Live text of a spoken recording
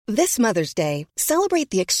This Mother's Day, celebrate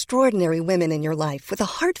the extraordinary women in your life with a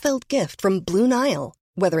heartfelt gift from Blue Nile.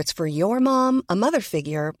 Whether it's for your mom, a mother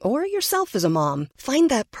figure, or yourself as a mom, find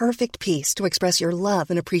that perfect piece to express your love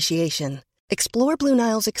and appreciation. Explore Blue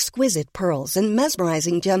Nile's exquisite pearls and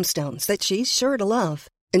mesmerizing gemstones that she's sure to love.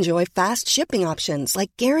 Enjoy fast shipping options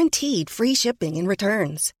like guaranteed free shipping and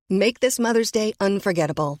returns. Make this Mother's Day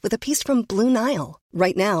unforgettable with a piece from Blue Nile.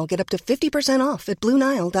 Right now, get up to 50% off at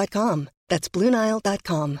BlueNile.com. That's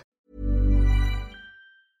BlueNile.com.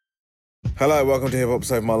 Hello, welcome to Hip Hop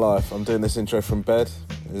Saved My Life. I'm doing this intro from bed.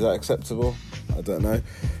 Is that acceptable? I don't know.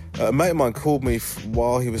 A mate of mine called me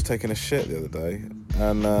while he was taking a shit the other day,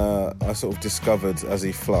 and I sort of discovered as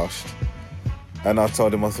he flushed, and I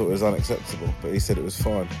told him I thought it was unacceptable, but he said it was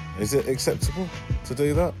fine. Is it acceptable to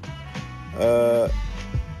do that?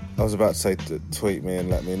 I was about to say tweet me and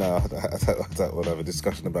let me know. I don't want to have a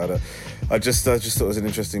discussion about it. I just thought it was an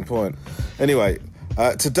interesting point. Anyway,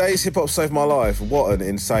 today's Hip Hop Saved My Life, what an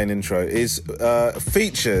insane intro,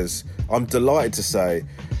 features, I'm delighted to say,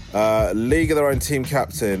 League of Their Own team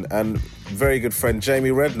captain and very good friend Jamie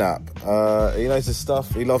Redknapp. He knows his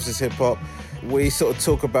stuff, he loves his hip hop. We sort of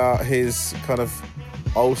talk about his kind of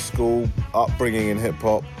old school upbringing in hip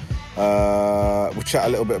hop. We'll chat a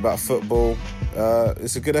little bit about football.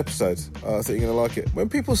 It's a good episode. I think you're going to like it. When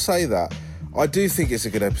people say that, I do think it's a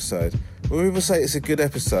good episode. When people say it's a good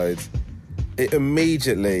episode, it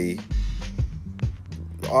immediately,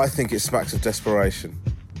 I think it smacks of desperation.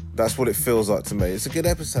 That's what it feels like to me. It's a good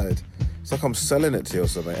episode. It's like I'm selling it to you or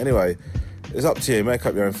something. Anyway, it's up to you. Make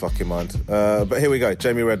up your own fucking mind. But here we go.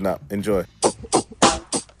 Jamie Redknapp. Enjoy.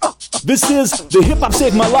 This is the Hip Hop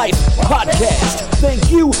Saved My Life podcast. Thank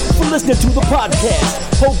you for listening to the podcast.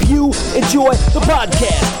 Hope you enjoy the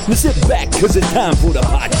podcast. Now sit back, because it's time for the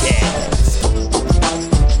podcast.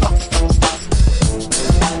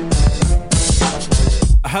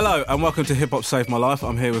 Hello and welcome to Hip Hop Saved My Life.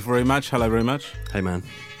 I'm here with Rumaj. Hello, Rumaj. Hey, man.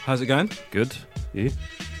 How's it going? Good. You?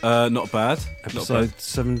 Not bad. Episode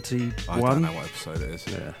 71? I don't know what episode it is.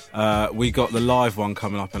 Yeah. We got the live one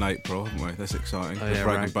coming up in April, haven't we? That's exciting. Oh, yeah,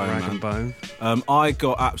 Rag and Bone. I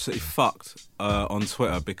got absolutely fucked on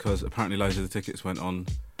Twitter because apparently loads of the tickets went on.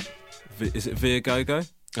 Is it Viagogo?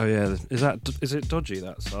 Oh, yeah. Is it dodgy,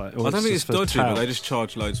 that site? I don't think it's dodgy, but they just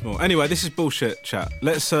charge loads more. Anyway, this is bullshit chat.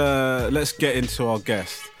 Let's get into our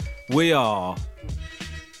guest. We're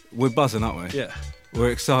buzzing, aren't we? Yeah.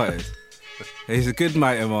 We're excited. He's a good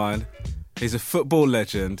mate of mine. He's a football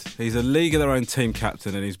legend. He's a League of Their Own team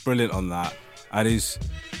captain, and he's brilliant on that. And he's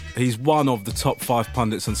one of the top 5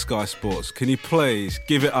 pundits on Sky Sports. Can you please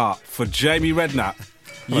give it up for Jamie Redknapp?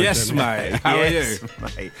 Yes, mate. How are you?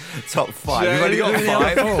 Mate. Top 5. You've only got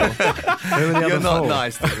 5. You're not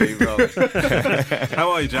nice to me, Rob.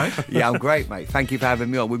 How are you, Jay? Yeah, I'm great, mate. Thank you for having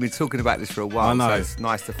me on. We've been talking about this for a while, I know. so it's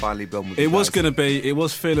nice to finally be on with you. It was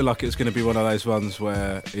feeling like it was going to be one of those ones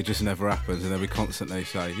where it just never happens, and then we constantly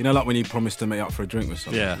say, you know, like when you promised to meet up for a drink with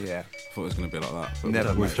someone. Yeah. I thought it was going to be like that. But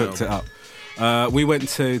Never, we mate. hooked it up. We went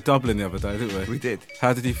to Dublin the other day, didn't we? We did.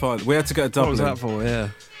 How did you find it? We had to go to Dublin. What was that for? Yeah.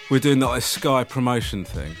 We're doing that Sky promotion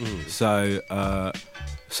thing. So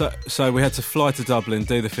we had to fly to Dublin,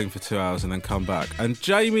 do the thing for 2 hours, and then come back. And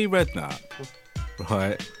Jamie Redknapp,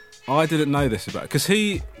 right? I didn't know this about because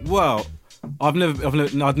I'd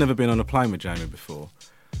never been on a plane with Jamie before.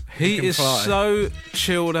 He is so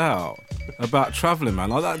chilled out about travelling, man.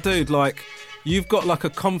 Like that dude, like you've got like a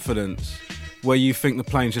confidence where you think the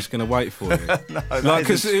plane's just going to wait for you. No, like,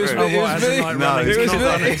 because it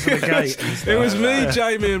was me,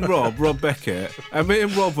 Jamie and Rob Beckett, and me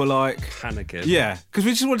and Rob were like panicking. Yeah, because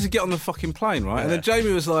we just wanted to get on the fucking plane, right? Yeah. And then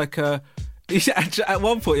Jamie was like, at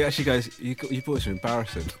one point he actually goes, "You boys are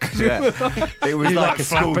embarrassing." Yeah, it was like a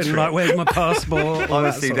school trip. Like, where's my passport?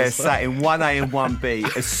 Honestly, they're sat in 1A and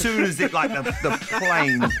 1B. As soon as it the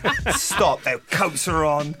plane stopped, their coats are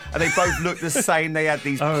on, and they both looked the same. They had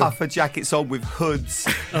these puffer jackets on with hoods.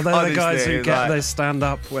 Are they the guys who they stand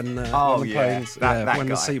up when the planes? That when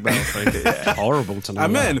guy. the seatbelt thing. Yeah. Horrible to know.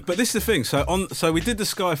 Man, but this is the thing. So we did the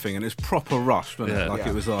Sky thing, and it was proper rushed, wasn't it? Like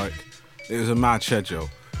it was a mad schedule.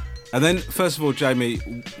 And then, first of all, Jamie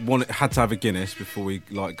had to have a Guinness before we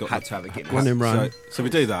got to have a Guinness. When in Rome. So we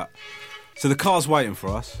do that. So the car's waiting for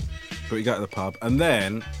us, but we go to the pub, and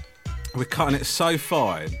then we're cutting it so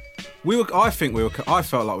fine. I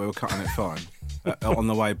felt like we were cutting it fine on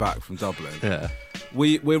the way back from Dublin. Yeah.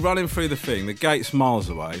 We're running through the thing. The gate's miles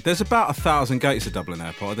away. There's about 1,000 gates at Dublin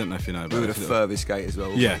Airport. I don't know if you know about it. We were the furthest gate as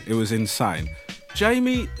well. Yeah, it was insane.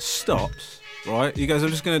 Jamie stops. Right, he goes, I'm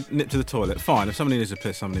just going to nip to the toilet. Fine, if somebody needs a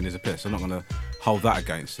piss, somebody needs a piss. I'm not going to hold that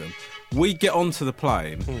against them. we get onto the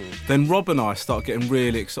plane, then Rob and I start getting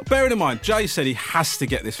really excited. Bearing in mind, Jay said he has to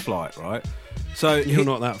get this flight, right? So You're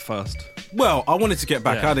not that fast. Well, I wanted to get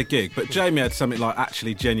back. Yeah. I had a gig, but Jamie had something like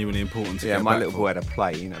actually genuinely important to get back. Yeah, my little for. boy had a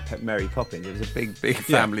play, you know, Mary Poppins. It was a big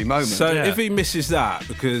family moment. So Yeah. if he misses that,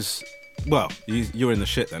 because, well, you're in the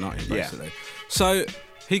shit then, aren't you, basically? Yeah. So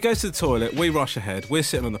he goes to the toilet, we rush ahead, we're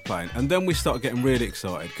sitting on the plane, and then we start getting really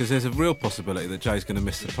excited because there's a real possibility that Jay's going to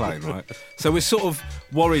miss the plane, right? So we're sort of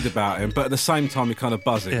worried about him, but at the same time we're kind of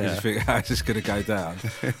buzzing because you think, how's this going to go down?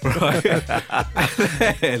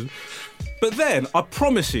 Right? But then, I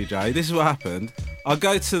promise you, Jay, this is what happened. I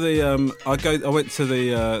go to the, I went to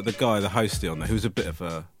the guy, the hostie on there, who's a bit of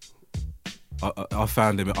a, I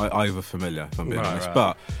found him over familiar, if I'm being honest. right.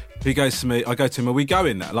 But he goes to me, I go to him, are we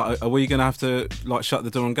going there? Like, are we going to have to like shut the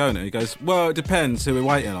door and go in there? He goes, well, it depends who we're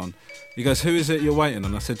waiting on. He goes, who is it you're waiting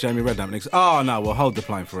on? I said, Jamie Redknapp. And he goes, oh, no, we'll hold the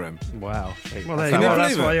plane for him. Wow. Well, That's there you how go. I-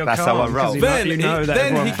 That's why you're that's calm, how I roll. 'cause you Then, know, you know that then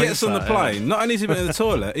everyone he gets thinks on the that, plane. Not only has he been in the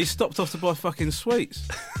toilet, he stopped off to buy fucking sweets.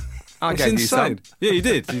 I It's gave you insane. some. Yeah, you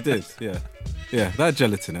did, yeah. Yeah, they had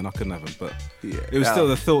gelatin in, I couldn't have them, but Yeah. it was still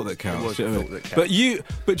the thought that counts. It was do you the know what I thought mean? that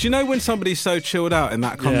counts. But you know when somebody's so chilled out in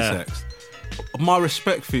that context, my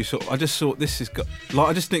respect for you, I just thought this is like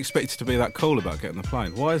I just didn't expect you to be that cool about getting the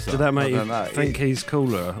plane. Why is that? Did that make I you don't know. think he's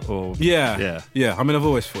cooler? Or Yeah. I mean, I've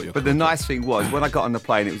always thought you're. But the nice thing was, when I got on the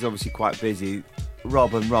plane, it was obviously quite busy.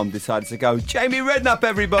 Rob and Rom decided to go, Jamie Redknapp,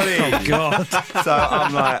 everybody! Oh, God. So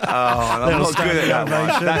I'm like, oh, and I'm Little not good at that standing one.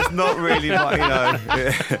 ovation. That's not really my, you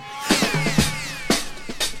know.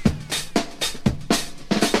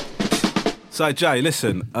 So Jay,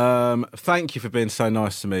 listen, thank you for being so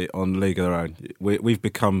nice to me on League of Their Own. We've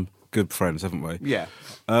become good friends, haven't we? Yeah.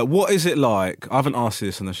 What is it like? I haven't asked you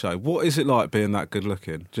this on the show. What is it like being that good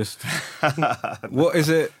looking? Just what is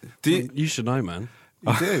it? You should know, man.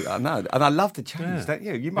 You do, I know. And I love the change, don't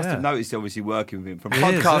you? You must have noticed, obviously, working with him. From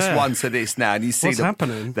podcast one to this now, and you see What's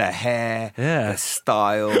happening? the hair, the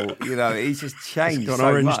style, you know, he's just changed He's got an so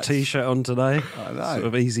orange much. T-shirt on today. I know. Sort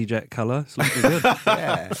of EasyJet colour. It's looking good.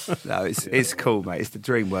 Yeah. No, it's cool, mate. It's the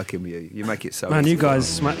dream working with you. You make it so Man, easy. you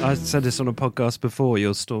guys, I said this on a podcast before,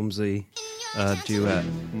 your Stormzy duet.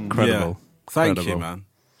 Incredible. Yeah. Thank you, Incredible. man.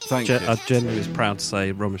 Thank you. I genuinely was proud to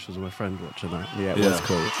say Romesh was my friend watching that. Yeah, it was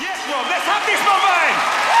cool. Yes, Rob, let's have this, my man!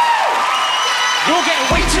 You're getting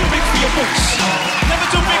way too big for your boots. Never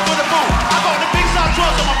too big for the boot. I got the big side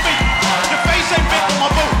drawers on my feet. The face ain't big for my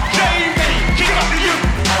boot. Jamie, kick up to you.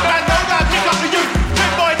 Man, no doubt, kick up to you.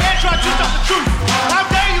 Big boy there, try to twist up the truth. How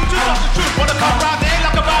dare you twist up the truth? Wanna come round there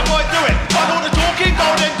like a bad boy, do it. While all the talking, go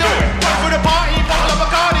then do it. Went for the party, bottle of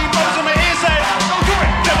Bacardi, blows in my ear, say, don't do it.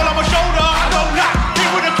 Devil on my shoulder, I don't lack. Hit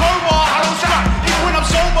with a crowbar, I don't scrap. Even when I'm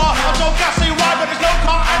sober, I'm so gassy, why? But there's no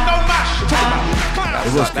car and no mash.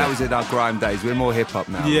 That was in our grime days. We're more hip hop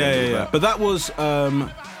now. really, Yeah. But that was,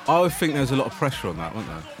 I would think there was a lot of pressure on that,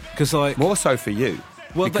 wasn't there? Because like, More so for you.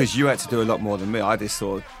 Well, because you had to do a lot more than me. I just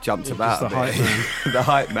sort of jumped about the a bit. hype man. The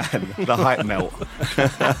hype man. The hype melt.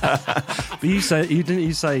 But you say you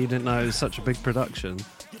didn't know it was such a big production.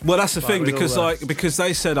 well, that's the thing with because all like because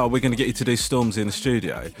they said, oh, we're going to get you to do Stormzy in the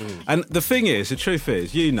studio, and the thing is, the truth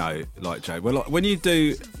is, you know, like Jay, well, like, when you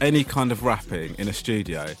do any kind of rapping in a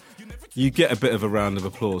studio, you get a bit of a round of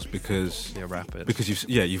applause because You're rapping. because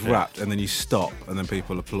you've rapped and then you stop and then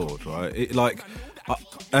people applaud, right? It, like,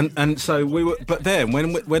 and so we were, but then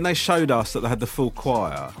when they showed us that they had the full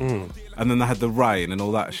choir and then they had the rain and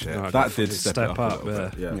all that shit, Oh, that definitely did step, step it up up, a little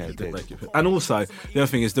bit. Yeah, Yeah, it it did did. make it. And also the other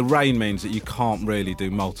thing is the rain means that you can't really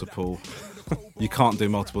do multiple. You can't do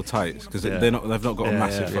multiple takes because Yeah. they've not got a Yeah,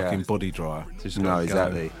 massive yeah. fucking body dryer. Just No, gotta go.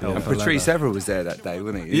 exactly. Hell And for Patrice leather. Evra was there that day,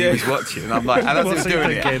 wasn't he? Yeah. He was watching. And I'm like, and as What's he's he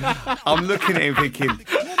doing thinking? it, I'm looking at him thinking,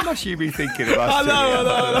 what must you be thinking of us? I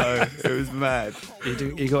know. doing? It was mad.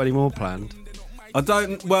 You got any more planned? I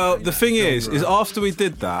don't. Well, the thing is after we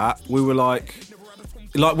did that, we were like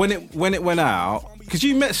when it went out, because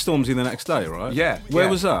you met Stormzy the next day, right? Yeah. Where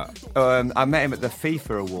yeah. was that? I met him at the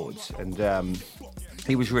FIFA Awards, and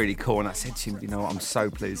he was really cool. And I said to him, you know what, I'm so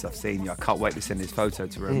pleased I've seen you. I can't wait to send this photo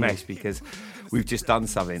to Ramesh because we've just done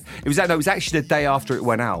something. It was actually the day after it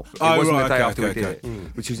went out. It wasn't right, the day okay, after we okay, did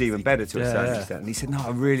it, which was even better to a Yeah, certain yeah. extent. And he said, no,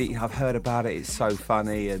 I've heard about it. It's so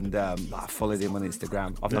funny. And I followed him on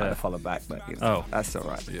Instagram. I've not had a follow back, but you know, Oh. that's all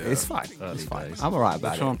right. It's fine. It's fine. days. I'm all right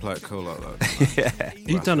Try about and play it cool like that. it.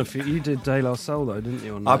 You've done a few. You did De La Soul though, didn't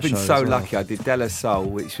you? On that I've been show so as well? lucky. I did De La Soul,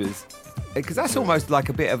 which was because that's almost like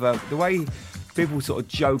a bit of the way people sort of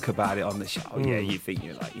joke about it on the show. Oh, yeah, you think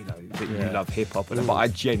you're like, you know, that you love hip hop, but I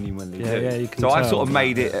genuinely do. Yeah, you can so I tell. sort of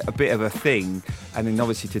made it a bit of a thing, and then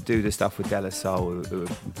obviously to do the stuff with De La Soul, who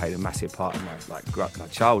played a massive part in my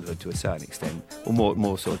childhood to a certain extent, or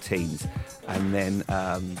more sort of teens, and then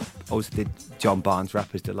also did John Barnes'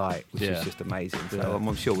 Rapper's Delight, which is just amazing. So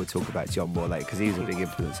I'm sure we'll talk about John more later because he's a big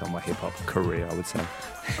influence on my hip hop career, I would say.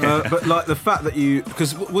 But like the fact that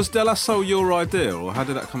because was De La Soul your idea, or how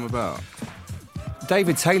did that come about?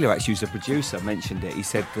 David Taylor, actually, who's a producer, mentioned it. He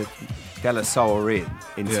said that De La Soul are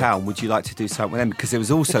in town. Would you like to do something with them? Because there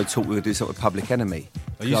was also talk we would do something with Public Enemy.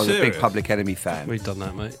 Are you I was serious? a big Public Enemy fan. We've done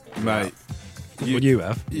that, mate. You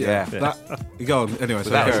have. Yeah. Go on. Anyway,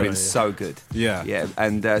 so That go has on. been so good. Yeah.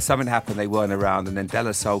 And something happened, they weren't around, and then De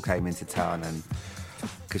La Soul came into town, and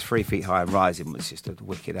because 3 Feet High and Rising was just a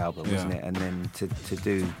wicked album, wasn't it? And then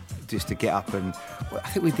to get up and I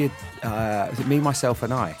think we did was it Me, Myself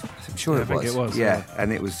and I? I'm sure I think it was. Yeah,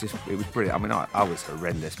 and it was brilliant. I mean, I was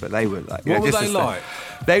horrendous, but they were like, What were they like?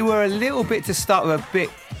 They were a little bit, to start with, a bit.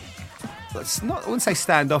 I wouldn't say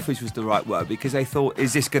standoffish was the right word, because they thought,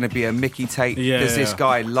 is this going to be a Mickey tape? Does this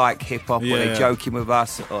guy like hip hop? Are they joking with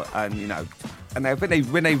us? And you know, and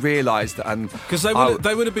when they realised, and because they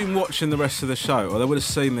would have been watching the rest of the show, or they would have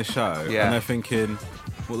seen the show, and they're thinking,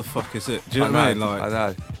 what the fuck is it? Do you know what I mean? Like, I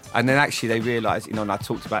know. And then actually they realised, you know, and I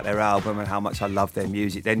talked about their album and how much I love their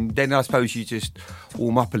music. Then I suppose you just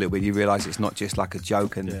warm up a little bit. You realise it's not just like a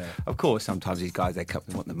joke. And of course, sometimes these guys, they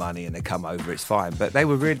want the money and they come over. It's fine. But they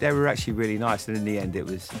were actually really nice. And in the end, it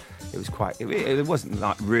wasn't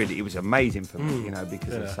like really. It was amazing for me, you know,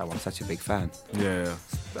 because I'm such a big fan. Yeah.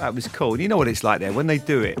 That was cool. And you know what it's like there when they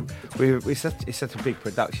do it. It's such a big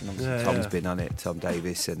production. Obviously, Tom's been on it, Tom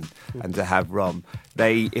Davis, and to have Rom.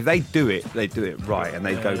 If they do it right, and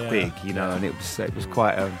they go big, you know. And it was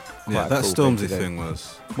quite a that cool Stormzy thing thing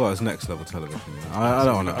was it's next level television. I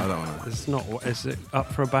don't want to. It's not. Is it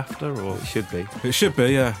up for a BAFTA or? It should be. It should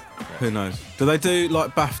be, yeah. Who knows? Do they do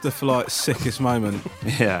like BAFTA for like sickest moment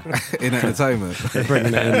Yeah. in entertainment? They're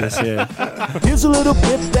bringing it in this year. Here's a little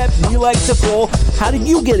bit that we like to call, how did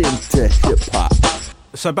you get into hip-hop?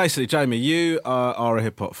 So basically, Jamie, you are a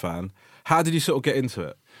hip hop fan. How did you sort of get into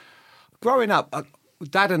it? Growing up,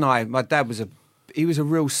 my dad was a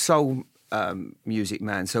real soul music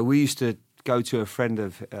man. So we used to go to a friend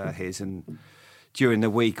of his and during the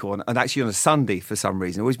week, and actually on a Sunday for some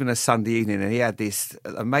reason. Always been a Sunday evening, and he had this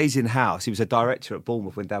amazing house. He was a director at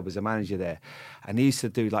Bournemouth when Dad was a manager there, and he used to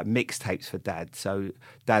do like mixtapes for Dad. So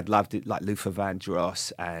Dad loved it, like Luther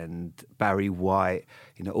Vandross and Barry White,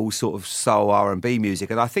 you know, all sort of soul R&B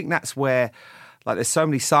music. And I think that's where, like, there's so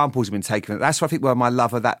many samples have been taken. That's where I think where my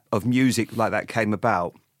love of music like that came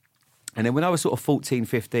about. And then when I was sort of 14,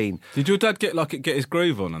 15... Did your dad get his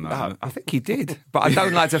groove on and that? I think he did, but I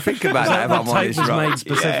don't like to think about that, if I'm tape honest. was right? made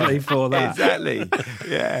specifically for that. Exactly,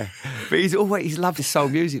 yeah. But he's loved his soul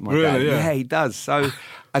music, my Really, dad. yeah. Yeah, he does. So,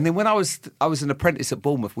 and then when I was an apprentice at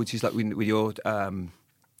Bournemouth, which is like with your...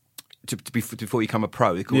 before you become a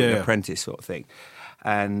pro, they call it an apprentice sort of thing.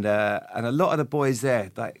 And a lot of the boys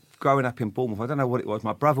there, like growing up in Bournemouth, I don't know what it was.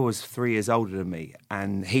 My brother was 3 years older than me,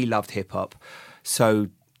 and he loved hip hop. So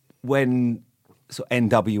when sort of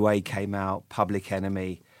NWA came out, Public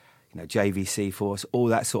Enemy, you know, JVC Force, all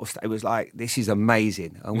that sort of stuff, it was like, this is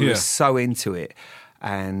amazing, and we were so into it.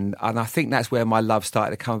 And I think that's where my love started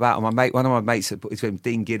to come about. And one of my mates, his name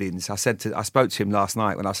Dean Giddins, I spoke to him last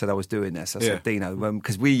night when I said I was doing this. I said, Dino,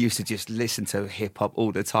 because we used to just listen to hip hop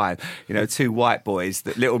all the time. You know, two white boys,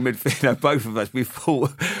 that little midfield, you know, both of us, we thought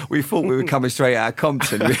we were coming straight out of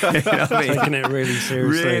Compton. You know what I mean? Taking it really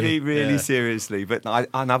seriously. Really seriously. But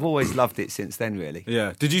I've always loved it since then, really.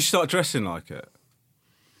 Yeah. Did you start dressing like it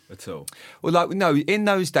at all? Well, like, no, in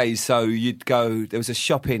those days, so you'd go, there was a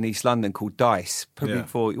shop in East London called Dice, probably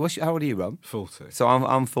for, how old are you, Ron? 40. So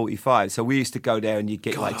I'm 45, so we used to go there and you'd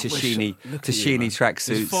get like I Tashini wish-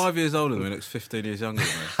 tracksuits. He's 5 years older than me, looks 15 years younger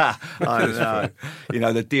than me. I know. You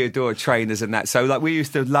know, the Diodora trainers and that. So like we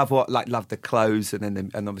used to love the clothes,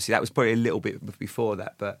 and obviously that was probably a little bit before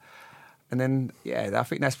that, but... And then, I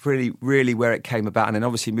think that's really where it came about. And then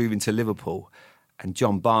obviously moving to Liverpool, and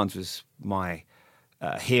John Barnes was my...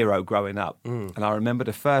 hero growing up. And I remember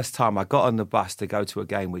the first time I got on the bus to go to a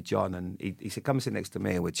game with John, and he said, come sit next to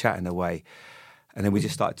me, and we're chatting away, and then we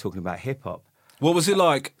just started talking about hip hop. What was it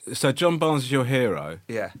like? So John Barnes is your hero.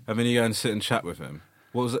 Yeah. And then you go and sit and chat with him.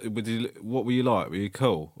 What was it? What were you like? Were you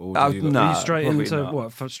cool? Or No. Were you straight probably into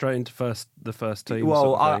not. Straight into the first team? Well,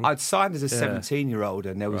 sort of thing? I'd signed as a 17-year-old,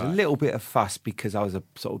 and there was a little bit of fuss because I was a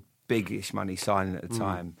sort of big-ish money signing at the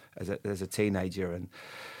time as a teenager, and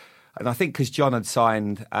And I think because John had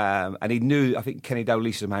signed, and he knew, I think Kenny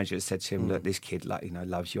Dalglish, the manager, had said to him, "Look, this kid,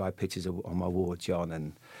 loves you. I had pictures on my wall, John."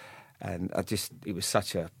 And I just, he was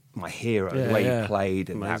such my hero, the way he played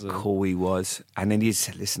and Amazing. how cool he was. And then he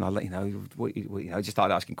said, "Listen, I'll let you know." Just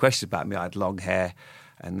started asking questions about me. I had long hair.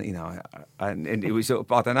 And and it was sort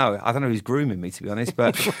of, I don't know. He was grooming me, to be honest.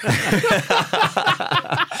 But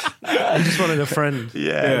I just wanted a friend.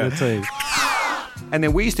 In the team. And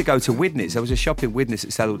then we used to go to Widnes. There was a shop in Widnes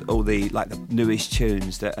that sold all the the newest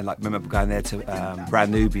tunes. That, and I remember going there to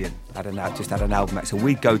Brand Nubian. Just had an album out. So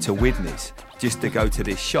we'd go to Widnes just to go to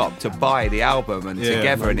this shop to buy the album and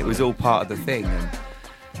together, and it was all part of the thing. And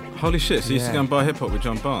Holy shit! So you used to go and buy hip hop with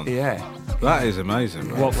John Barnes? yeah, That is amazing.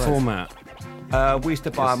 Right? What format? we used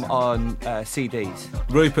to buy them on CDs.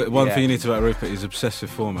 Rupert, one thing you need to know about Rupert, he's obsessed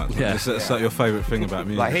with formats. Yeah. That's like your favourite thing about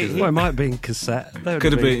music. Like, isn't it? Well, it might have been cassette. They would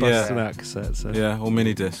Could have have been been, busting out cassettes. So Yeah, or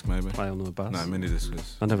mini disc maybe. Play on the bus. No, mini disc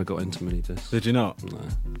was. I never got into mini discs. Did you not? No.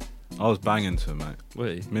 I was banging to them, mate.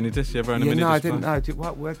 Were you? Mini disc? You ever own a Yeah, mini no, disc? I didn't player? know.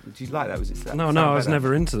 Do you like that? Was it? No, I was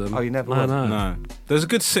never into them. Oh, you never No, was? no. No. There's a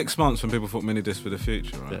good 6 months when people thought mini disc were the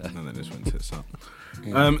future, right? Yeah. And then they just went tits up.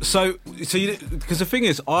 So you, because the thing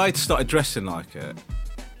is, I started dressing like it,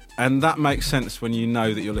 and that makes sense when you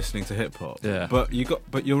know that you're listening to hip hop. Yeah. But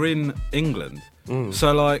you're in England,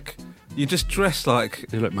 so like you just dress like.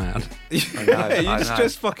 You look mad. I You just know.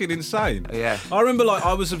 dress fucking insane. Yeah. I remember when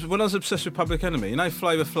I was obsessed with Public Enemy. You know,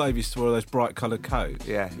 Flavor Flav used to wear those bright coloured coats.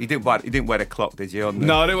 Yeah, you didn't wear the clock, did you?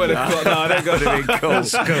 No, I didn't wear the clock. No, I didn't go to That'd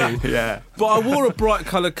the cool. Yeah. But I wore a bright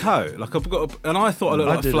coloured coat, like I've got, and I thought I looked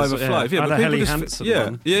I like did Flavor as well, Flav. yeah. I but had a people Helly just Hansen yeah,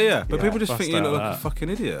 one. yeah. But people just bust think you out look of like a that. fucking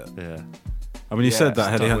idiot. Yeah. I mean, you said that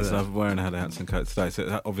Helly stuck with Hansen. it. I'm wearing a Helly Hansen coat today, so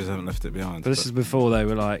I obviously haven't left it behind. But this is before they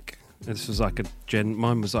were like. This was like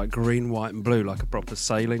mine was like green, white, and blue, like a proper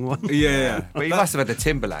sailing one. yeah. But you must have had the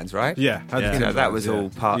Timberlands, right? Yeah, had the Yeah. You know, that was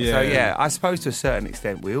Timberlands, all part. Yeah, So yeah, I suppose to a certain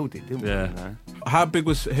extent we all did, didn't we? Yeah. You know? How big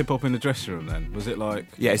was hip hop in the dressing room then? Was it like?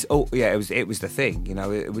 Yeah, it was the thing, you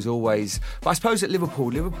know. It was always. But I suppose at Liverpool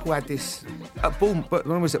had this. At Bournemouth, but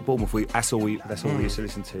when I was at Bournemouth, that's all we used to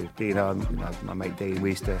listen to. Dean, my mate Dean, we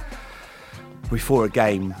used to. Before a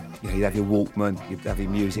game, you'd have your Walkman, you'd have your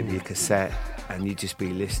music with your cassette, and you'd just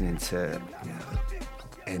be listening to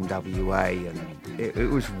NWA, and it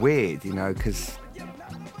was weird, because.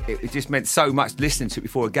 It just meant so much listening to it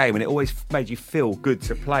before a game, and it always made you feel good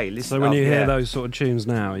to play. So when you hear those sort of tunes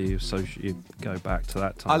now, you go back to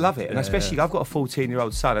that time. I love it, and Yeah, especially I've got a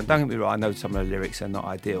 14-year-old son, and don't get me wrong, I know some of the lyrics are not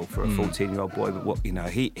ideal for a 14-year-old boy, but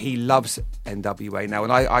he loves NWA now,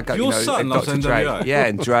 and I go. Your son loves Dr. NWA? Dre, yeah,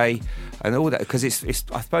 and Dre, and all that, because it's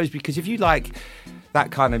I suppose because if you like that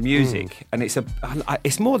kind of music, and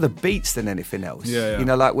it's more the beats than anything else. Yeah.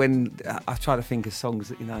 Like when I try to think of songs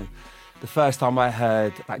that The first time I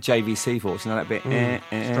heard like JVC voice, that bit,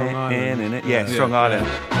 Strong Island. yeah, Strong Island.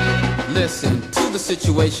 Listen to the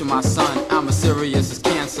situation, my son. I'm as serious as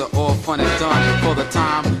cancer. All fun is done. For the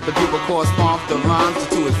time, the people correspond the rhymes.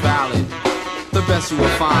 The two is valid. The best you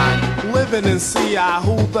will find. Living in CI,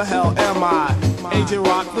 who the hell am I? Agent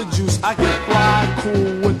Rock the Juice, I get fly.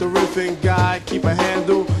 Cool with the riffing guy, keep a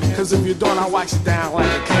handle. Cause if you don't, I wax it down like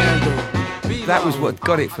a candle. That was what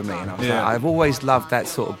got it for me, and I was Yeah. like, I've always loved that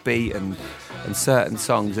sort of beat and certain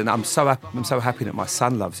songs, and I'm so happy that my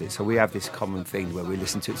son loves it. So we have this common thing where we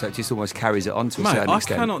listen to it, so it just almost carries it on to a Mate, certain I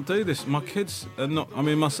extent. cannot do this. My kids are not. I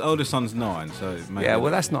mean, my eldest son's 9, so maybe. Yeah,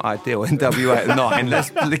 well, that's not ideal. NWA at 9. Let's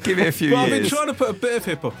give it a few But I've years. been trying to put a bit of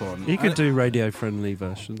hip hop on. You could do radio-friendly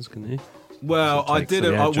versions, couldn't you? Well, So it I takes did.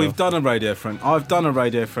 the edge We've off. done a radio friend. I've done a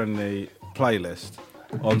radio friendly playlist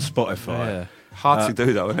on Spotify. Yeah. Hard to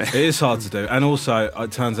do, though, isn't it? It is hard to do, and also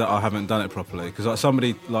it turns out I haven't done it properly because a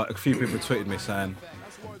few people tweeted me saying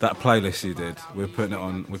that playlist you did, we put it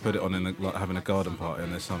on in having a garden party,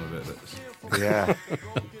 and there's some of it that's. Yeah,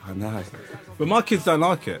 I know. But my kids don't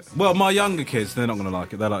like it. Well, my younger kids, they're not going to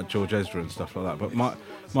like it. They like George Ezra and stuff like that. But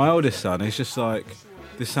my oldest son, he's just like,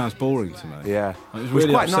 this sounds boring to me. Yeah, It it was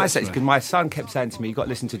really quite upsets nice me. because my son kept saying to me, "You got to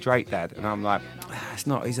listen to Drake, Dad," and I'm like, "It's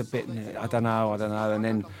not. He's a bit. I don't know." And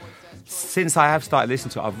then since I have started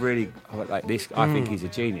listening to it, I've really like this. I think he's a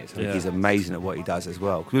genius. I think Yeah. he's amazing at what he does as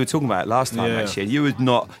well. 'Cause we were talking about it last time Yeah. actually. And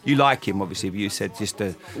you like him obviously, but you said just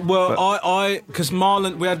to. Well, because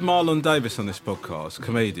we had Marlon Davis on this podcast,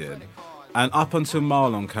 comedian, and up until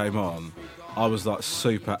Marlon came on, I was like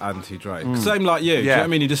super anti-Drake. Same like you. Do you know what I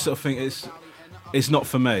mean? You just sort of think it's not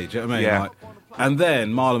for me. Do you know what I mean? Yeah. Like, and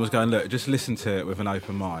then Marlon was going, look, just listen to it with an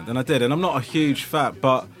open mind, and I did. And I'm not a huge fan,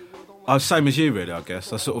 but I was same as you, really. I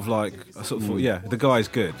guess I sort of thought, yeah, the guy's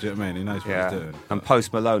good. Do you know what I mean? He knows what Yeah, he's doing. and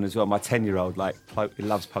Post Malone as well. My 10-year-old he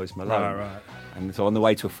loves Post Malone. Right. And so on the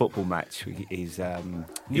way to a football match, he's...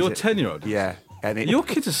 Your 10-year-old? Yeah. And your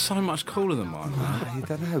kids are so much cooler than mine, man. I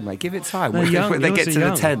don't know, mate. Give it time. They're young. They get to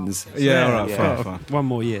young. the 10s. Yeah, all right, fine. One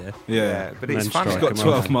more year. Yeah, but it's fun. He's got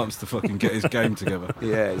 12 months to fucking get his game together.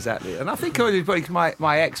 Yeah, exactly. And I think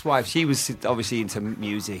my ex-wife, she was obviously into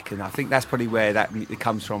music, and I think that's probably where that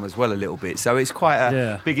comes from as well a little bit. So it's quite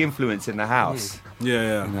a big influence in the house.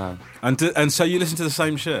 Yeah. You know. And so you listen to the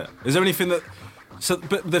same shit. Is there anything that... So,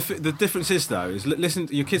 but the difference is though is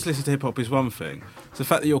your kids listen to hip hop is one thing. It's the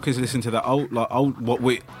fact that your kids listen to that old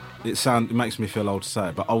it makes me feel old to say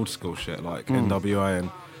it, but old school shit like NWA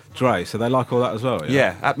and Dre. So they like all that as well.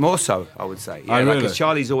 Yeah, more so I would say. Yeah, really? Because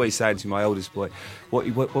Charlie's always saying to my oldest boy, "What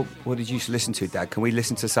did you used to listen to, Dad? Can we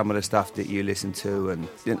listen to some of the stuff that you listen to?" And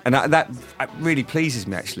that really pleases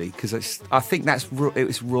me actually because I think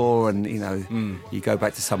it's raw and you go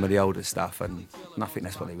back to some of the older stuff and I think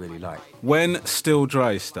that's what they really like. When Still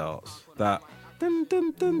Dre starts, that dun,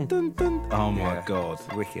 dun, dun, dun, dun, oh my god,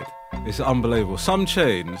 wicked! It's unbelievable. Some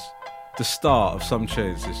tunes, the start of some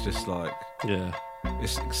tunes is just like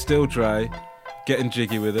it's Still Dre. Getting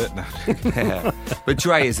jiggy with it. Yeah. But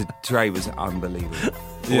Dre was unbelievable.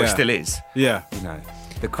 Or still is. Yeah.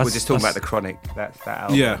 We're just talking about the Chronic. That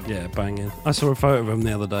album. Yeah, banging. I saw a photo of him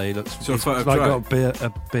the other day. He looks got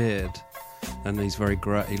a beard, and he's very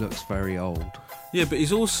grey. He looks very old. Yeah, but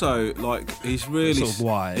he's also he's really sort of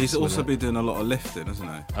wise. He's also been doing a lot of lifting, hasn't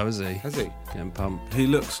he? Oh, is he? Has he? Getting pumped. He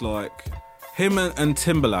looks like him and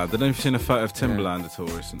Timbaland. I don't know if you've seen a photo of Timbaland at all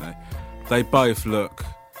recently. They both look.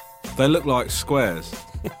 They look like squares.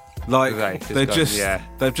 They've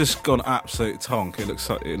just gone absolute tonk. It looks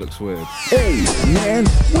weird. Hey man,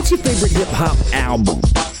 what's your favorite hip hop album?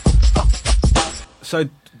 So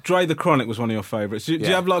Dre the Chronic was one of your favourites. Do you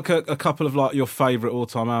have like a couple of your favourite all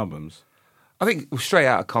time albums? I think Straight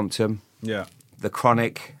Outta Compton. Yeah. The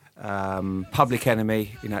Chronic. Public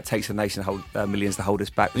Enemy, it takes a nation to hold millions to hold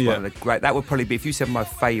us back. Was one of the great. That would probably be, if you said my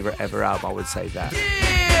favourite ever album, I would say that.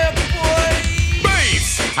 Yeah, boy.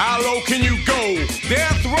 Bass, how low can you go?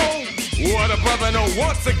 Death row. What a brother, no.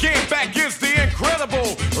 Once again, back is the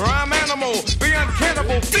incredible rhyme animal, the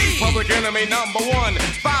uncannibal Public Enemy #1.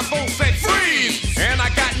 5-0 said freeze, and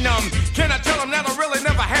I got numb. Can I tell them that I really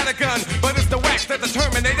never had a gun? But it's the wax that the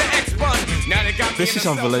Terminator X-Bun. Now they got me. This is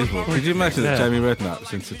unbelievable. Could you imagine that Jamie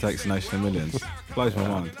Redknapp's into Takes a Nation of Millions? Blows my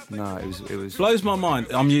mind. No, it was blows my mind.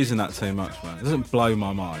 I'm using that too much, man. It doesn't blow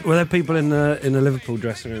my mind. Were there people in the Liverpool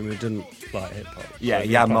dressing room who didn't like hip hop? Yeah,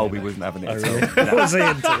 Jan Molby wasn't having it. Oh, really? What was he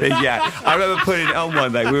into? Yeah, I remember putting it on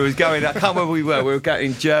one day. We was going. I can't remember where we were. We were going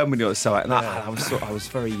in Germany or something. And I was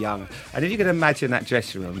very young. And if you could imagine that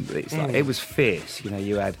dressing room, it's like it was fierce.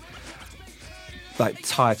 You had like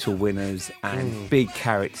title winners and big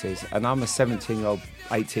characters. And I'm a 17-year-old,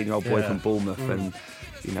 18-year-old boy from Bournemouth, and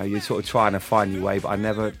you're sort of trying to find your way, but I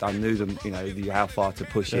knew them, how far to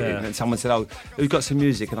push it. And someone said, "Oh, who's got some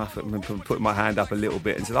music?" And I put my hand up a little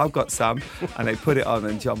bit and said, "I've got some." And they put it on,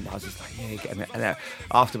 and John, I was just like, "Yeah, getting it." And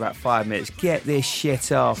after about 5 minutes, "Get this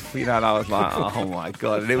shit off," and I was like, "Oh my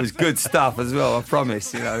god!" And it was good stuff as well, I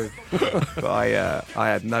promise, But I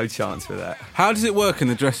had no chance for that. How does it work in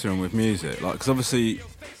the dressing room with music? Because obviously,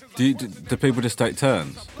 do people just take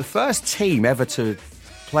turns? The first team ever to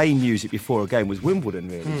play music before a game was Wimbledon,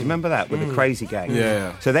 really. Do you remember that, with the Crazy Gang?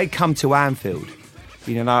 Yeah. So they'd come to Anfield,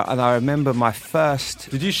 and I remember my first...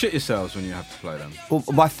 Did you shit yourselves when you had to play them? Well,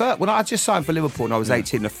 when I just signed for Liverpool and I was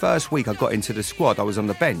 18, the first week I got into the squad, I was on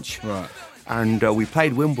the bench. Right. And we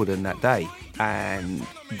played Wimbledon that day, and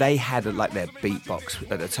they had their beatbox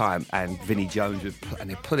at the time, and Vinnie Jones and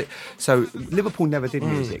they put it. So Liverpool never did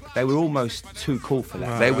music. They were almost too cool for that.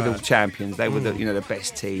 Right, they were the champions. They were the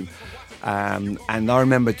best team. And I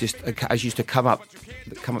remember I used to come up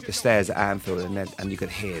the stairs at Anfield, and you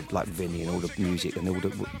could hear like Vinny and all the music and all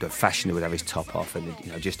the fashion. He would have his top off, and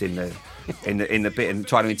just in the bit and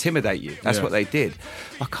trying to intimidate you. That's what they did.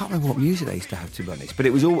 I can't remember what music they used to have, to be honest, but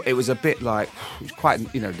it was a bit like, it was quite,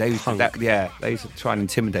 they used to try and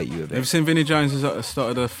intimidate you a bit. Have you seen Vinnie Jones has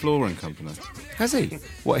started a flooring company? Has he?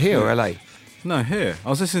 What, here or LA? No, here. I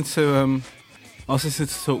was listening to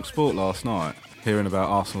Talk Sport last night, hearing about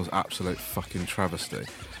Arsenal's absolute fucking travesty,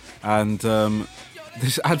 and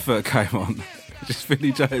this advert came on, just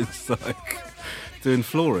Vinnie Jones doing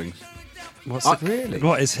floorings. Really?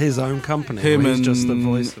 What, is his own company? Him he's and just the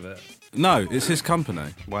voice of it. No, it's his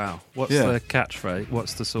company. Wow. What's the catchphrase?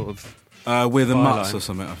 What's the sort of we're the Mutts or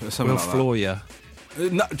something? We'll floor you.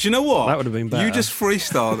 No, do you know what? That would have been better. You just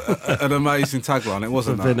freestyled an amazing tagline. It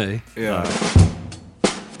wasn't that. Vinny. Yeah. No.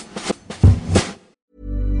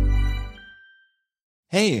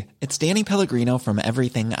 Hey, it's Danny Pellegrino from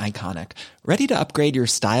Everything Iconic. Ready to upgrade your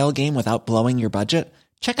style game without blowing your budget?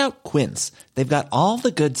 Check out Quince. They've got all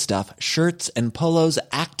the good stuff, shirts and polos,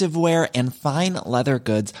 activewear, and fine leather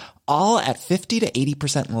goods, all at 50 to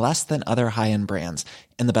 80% less than other high-end brands.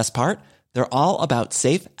 And the best part? They're all about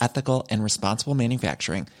safe, ethical, and responsible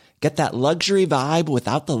manufacturing. Get that luxury vibe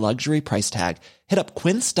without the luxury price tag. Hit up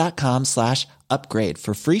quince.com/upgrade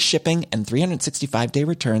for free shipping and 365-day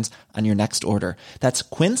returns on your next order. That's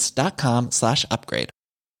quince.com/upgrade.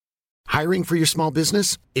 Hiring for your small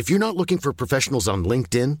business? If you're not looking for professionals on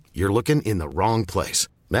LinkedIn, you're looking in the wrong place.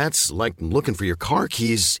 That's like looking for your car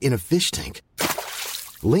keys in a fish tank.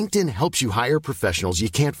 LinkedIn helps you hire professionals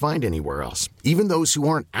you can't find anywhere else, even those who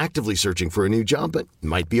aren't actively searching for a new job but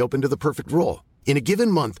might be open to the perfect role. In a given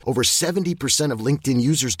month, over 70% of LinkedIn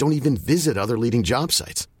users don't even visit other leading job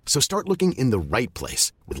sites. So start looking in the right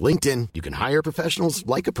place. With LinkedIn, you can hire professionals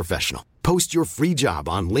like a professional. Post your free job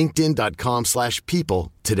on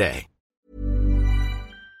linkedin.com/people today.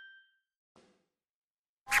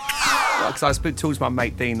 Because I spent talking to my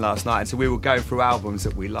mate Dean last night, and so we were going through albums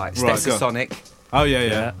that we liked. Right, Stetsasonic. Oh,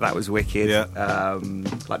 yeah. That was wicked. Yeah.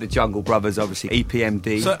 Like the Jungle Brothers, obviously.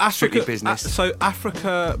 EPMD. So Strictly Business. So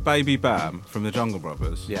Africa Baby Bam from the Jungle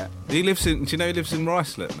Brothers. Yeah. He lives in. Do you know he lives in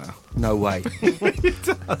Ruislip now? No way. He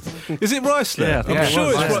does. Is it Ruislip? Yeah, I think I'm it sure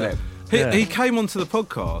was it's Ruislip. He came onto the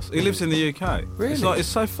podcast. He lives in the UK. Really? It's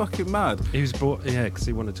so fucking mad. He was brought, because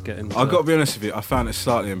he wanted to get into. I've got to be honest with you. I found it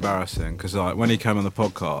slightly embarrassing because when he came on the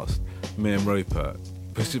podcast, me and Rupert,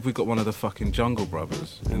 because we got one of the fucking Jungle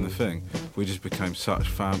Brothers in the thing, we just became such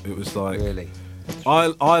fan. It was like, really.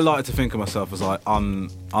 I like to think of myself as like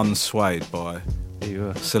unswayed by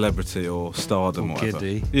celebrity or stardom or whatever.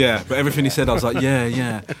 Giddy. Yeah, but everything he said, I was like,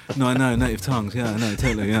 yeah. No, I know, native tongues. Yeah, I know,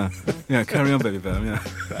 totally. Yeah, carry on, baby Bam. Yeah.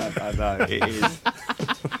 I know it is.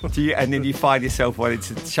 And then you find yourself wanting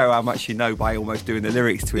to show how much you know by almost doing the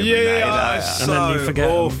lyrics to him. And then you forget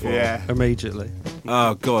them immediately.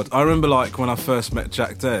 Oh God, I remember like when I first met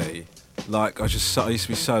Jack D. Like I used to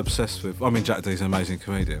be so obsessed with. I mean, Jack D's an amazing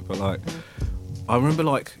comedian, but like I remember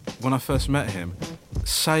like when I first met him,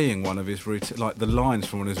 saying one of his routine, like the lines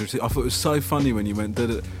from one of his routines. I thought it was so funny when you went,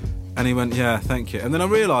 did it, and he went, yeah, thank you. And then I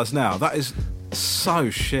realised now that is so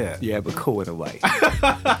shit. Yeah, but cool in a way.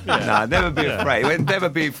 No, never be afraid. Never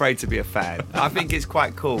be afraid to be a fan. I think it's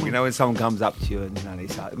quite cool, when someone comes up to you and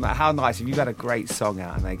it's like, how nice if you've had a great song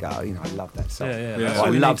out and they go, I love that song. Yeah. Or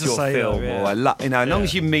I love your film. Or I love, as long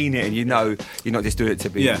as you mean it and you're not just doing it to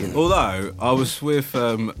be. Yeah. Although I was with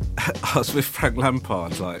Frank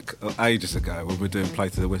Lampard like ages ago when we were doing Play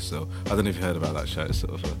to the Whistle. I don't know if you heard about that show.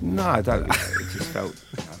 Sort of. No, I don't. It just felt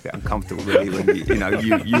a bit uncomfortable really when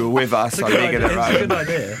you were with us. It's a good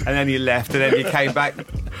idea. And then you left, and then you came back.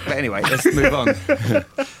 But anyway, let's move on.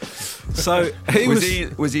 So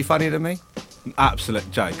was he funnier than me?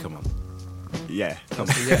 Absolute Jay, come on. Yeah.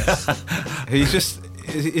 Yes. He's just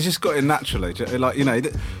got it naturally. Like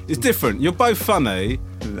it's different. You're both funny.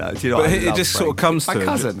 No, do you know but it just sort of comes to my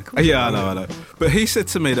cousin. Yeah, I know. But he said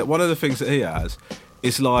to me that one of the things that he has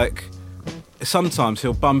is like sometimes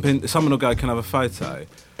he'll bump in. Someone will go, "Can I have a photo?"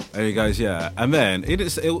 And he goes, "Yeah." And then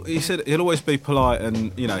he said he'll always be polite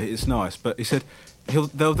and it's nice. But he said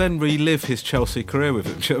they'll then relive his Chelsea career with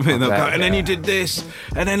him. Do you know what I mean? They'll go, and then you did this,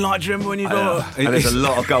 and then like, do you remember when you got? And there's a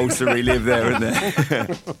lot of goals to relive there, isn't there?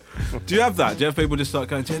 Do you have that? Do you have people just start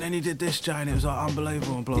going, and then he did this, Jay, and it was like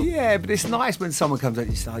unbelievable and blah. Yeah, but it's nice when someone comes up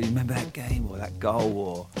and you say, you remember that game or that goal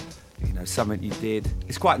or something you did.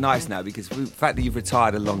 It's quite nice now because the fact that you've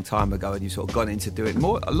retired a long time ago and you've sort of gone into doing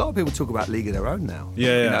more. A lot of people talk about League of Their Own now.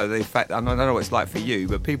 Yeah. The fact, I don't know what it's like for you,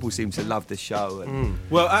 but people seem to love the show. And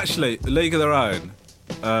Well, actually, League of Their Own.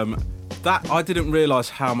 That I didn't realise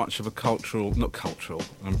how much of a not cultural,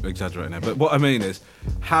 I'm exaggerating there, but what I mean is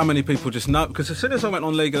how many people just know, because as soon as I went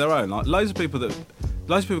on League of Their Own, like loads of people going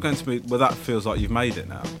to me, well, that feels like you've made it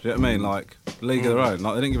now. Do you know what I mean? Like League of Their Own,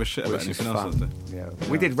 like they didn't give a shit about anything else. Yeah.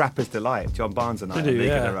 We did Rapper's Delight, John Barnes and I, League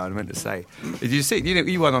of Their Own. I meant to say, did you see?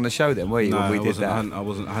 You weren't on the show then, were you? No, when we I did wasn't.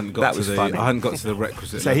 that. I hadn't got to the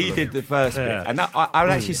requisite. So he did the first bit, and I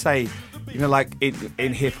would actually say, like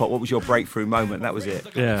in hip hop, what was your breakthrough moment? That was it.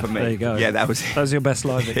 Yeah, for me. There you go. Yeah, that was it. That was your best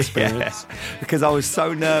live experience. Because I was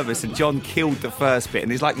so nervous, and John killed the first bit,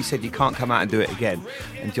 and it's like you said, you can't come out and do it again.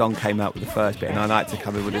 And John came out with the first bit, and I like to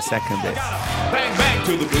come in with the second bit. Bang bang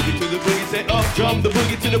to the boogie, say up jump the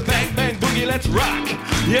boogie to the bang bang boogie, let's rock.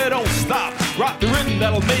 Yeah, don't stop, rock the rhythm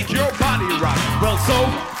that'll make your body rock. Well, so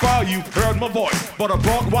far you've heard my voice, but I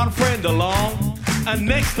brought one friend along. And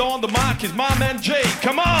next on the mic is my man Jay.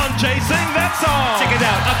 Come on, Jay, sing that song. Check it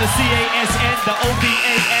out. I'm the CASN, the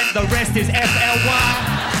OBA, and the rest is FLY.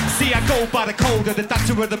 See, I go by the code of the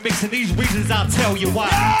doctor of the mix, and these reasons I'll tell you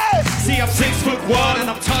why. See, I'm 6'1" and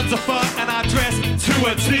I'm tons of fun, and I dress to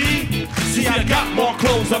a T. See, I got more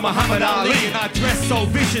clothes than Muhammad Ali, and I dress so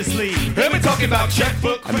viciously. Let me talking about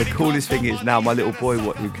checkbook. And the coolest thing is now my little boy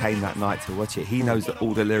who came that night to watch it, he knows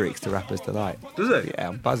all the lyrics to Rapper's Delight. Does he? Yeah,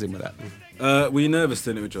 I'm buzzing with that. Were you nervous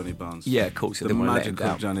doing it with Johnny Barnes? Yeah, of course. The magic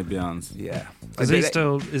of Johnny Barnes. Yeah. Is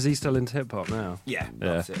he still into hip hop now? Yeah.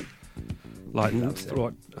 Yeah. Like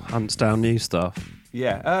what hunts down new stuff.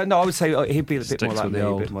 Yeah. No, I would say he'd be a bit Sticks more like with me, the a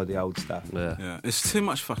old. bit more the old stuff. Yeah. Yeah. It's too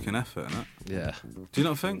much fucking effort, isn't it? Yeah. Do you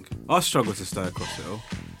not think? I struggle to stay across it all.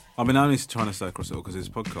 I mean, I'm only trying to stay across it all because it's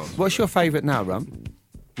podcast. What's your favourite now, Rum?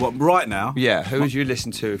 What, right now? Yeah. Who would you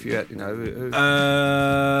listen to if you had, who?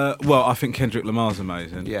 Well, I think Kendrick Lamar's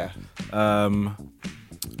amazing. Yeah.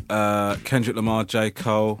 Kendrick Lamar, J.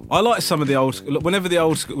 Cole. I like some of the old school. Whenever the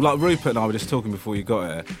old school, like Rupert and I were just talking before you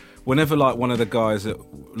got here. Whenever like one of the guys that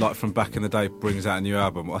like from back in the day brings out a new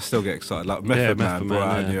album, I still get excited. Like Method Man brought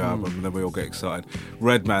out a new album, and then we all get excited.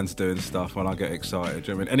 Redman's doing stuff, and I get excited.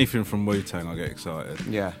 Do you know what I mean? Anything from Wu-Tang, I get excited.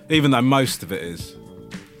 Yeah. Even though most of it is.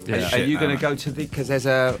 Yeah. Are you going to go to the? Because there's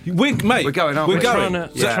a. We're going on. We're trying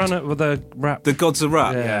to with the rap. The Gods of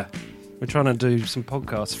Rap. Yeah. We're trying to do some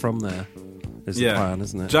podcasts from there. Is the plan,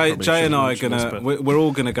 isn't it? Jay and I are gonna. We're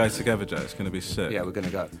all gonna go together, Jay. It's gonna be sick. Yeah, we're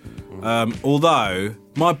gonna go. Although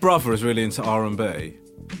my brother is really into R&B,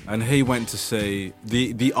 and he went to see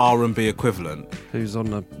the R&B equivalent. Who's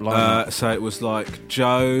on the line? So it was like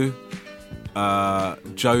Joe.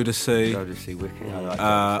 Jodeci. Jodeci, wicked.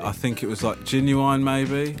 I think it was like Genuine,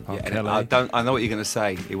 maybe. Yeah, I know what you're going to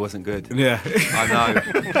say. It wasn't good. Yeah,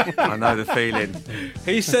 I know the feeling.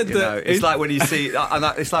 He said that it's like when you see.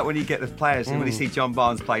 It's like when you get the players and when you see John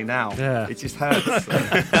Barnes play now. Yeah, it just hurts.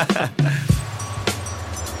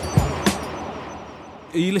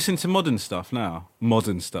 Are you listening to modern stuff now?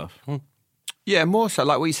 Modern stuff. Yeah, more so.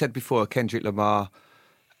 Like what you said before, Kendrick Lamar,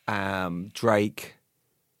 Drake.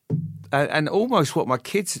 And almost what my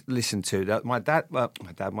kids listen to. That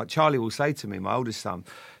my Charlie will say to me, my oldest son,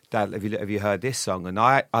 "Dad, have you heard this song?" And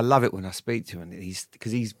I love it when I speak to him,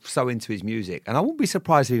 because he's so into his music, and I wouldn't be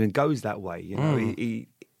surprised if he even goes that way. You know,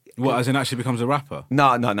 What, as in actually becomes a rapper?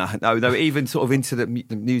 No. Even sort of into the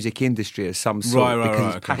music industry of some sort,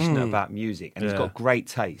 because he's passionate about music and he's got great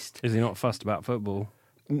taste. Is he not fussed about football?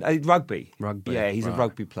 Rugby. Yeah, he's a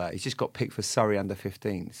rugby player. He's just got picked for Surrey under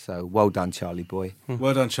 15. So well done, Charlie boy.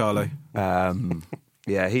 Well done, Charlie.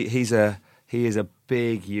 Yeah, he is a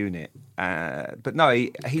big unit. But no,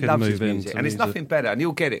 he loves his music, and it's nothing better. And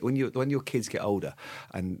you'll get it when your kids get older,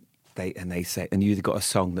 and they say, and you've got a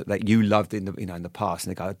song that you loved in the past,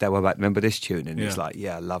 and they go, "Dad, remember this tune?" And it's like,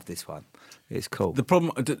 "Yeah, I love this one. It's cool." The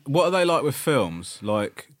problem, what are they like with films?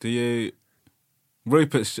 Like,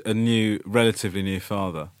 Rupert's a relatively new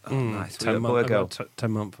father. Oh, nice.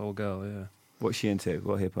 10-month-old girl, yeah. What's she into?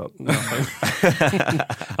 What hip-hop?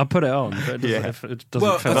 I put it on, but it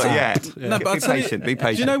doesn't fit not yet. Yeah. No, but be patient.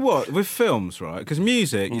 Do you know what? With films, right? Because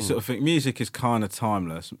music, you sort of think music is kind of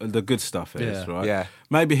timeless. The good stuff is, right? Yeah.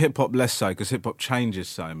 Maybe hip-hop less so, because hip-hop changes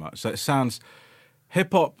so much. So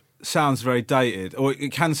hip-hop sounds very dated, or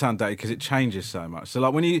it can sound dated because it changes so much. So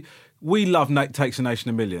like we love Takes a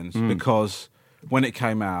Nation of Millions because when it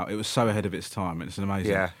came out, it was so ahead of its time. It's an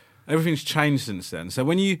amazing. Yeah. Everything's changed since then. So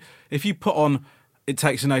if you put on It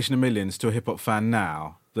Takes a Nation of Millions to a hip hop fan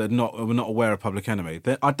now that are not aware of Public Enemy,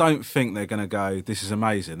 I don't think they're going to go, "This is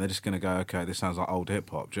amazing." They're just going to go, "Okay, this sounds like old hip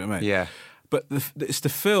hop." Do you know what I mean? Yeah. But it's the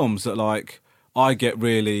films that I get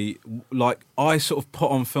really I sort of put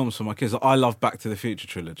on films for my kids. I love Back to the Future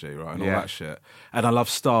trilogy, right, and all that shit, and I love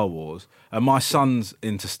Star Wars. And my son's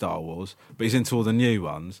into Star Wars, but he's into all the new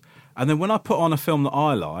ones. And then when I put on a film that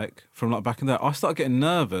I like from back in the day, I start getting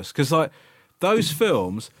nervous because those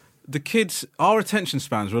films, our attention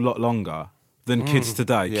spans were a lot longer than kids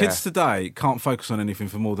today. Yeah. Kids today can't focus on anything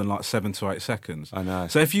for more than 7 to 8 seconds. I know.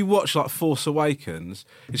 So if you watch Force Awakens,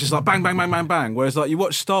 it's just bang, bang, bang, bang, bang. Whereas you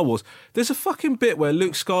watch Star Wars, there's a fucking bit where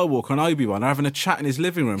Luke Skywalker and Obi-Wan are having a chat in his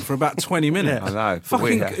living room for about 20 minutes. I know.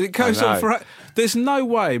 It goes on for. There's no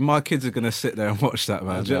way my kids are going to sit there and watch that,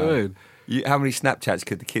 man. Do you know what I mean? How many Snapchats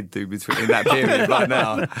could the kid do in that period right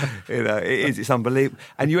now? It's unbelievable.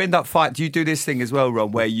 And you end up do you do this thing as well,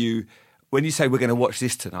 Ron, where when you say we're going to watch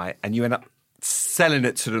this tonight, and you end up selling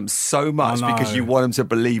it to them so much because you want them to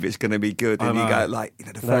believe it's going to be good, and you go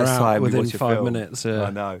the first time within we watch a 5 film, minutes. Yeah. I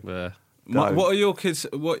know. Yeah. What are your kids?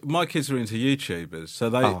 My kids are into YouTubers, so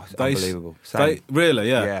they unbelievable. Really,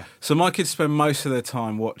 yeah. So my kids spend most of their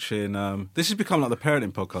time watching. This has become like the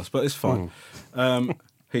parenting podcast, but it's fine.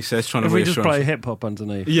 He says, trying to if we just reassure play him. hip hop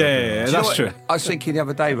underneath. Yeah, that's true. I was thinking the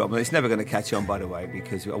other day, Rob, and it's never going to catch on, by the way,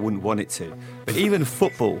 because I wouldn't want it to. But even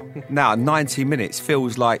football now, 90 minutes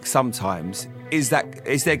feels like sometimes. Is there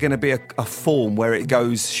going to be a form where it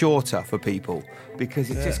goes shorter for people? Because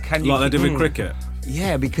it just can you like they do with cricket.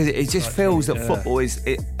 Yeah, because it just feels that football is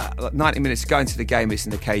 90 minutes going to the game. It's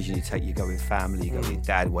an occasion you go with family, you go with your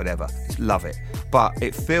dad, whatever. Just love it. But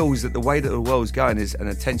it feels that the way that the world's going is an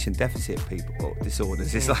attention deficit people or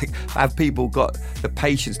disorders. It's like, have people got the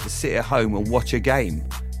patience to sit at home and watch a game?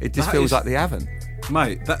 It just feels like they haven't.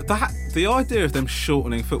 Mate, the idea of them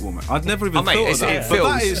shortening football, mate, I'd never even thought of that.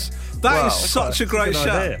 But that is such a great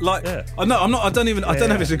shout. Like, I know, I don't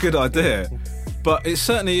know if it's a good idea. But it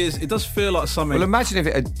certainly is. It does feel like something. Well, imagine if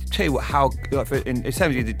it. Tell you what, how in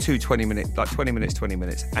terms you did 20 minutes,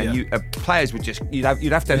 and players would just you'd have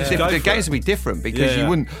to. The games would be different because you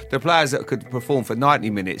wouldn't. The players that could perform for 90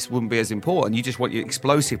 minutes wouldn't be as important. You just want your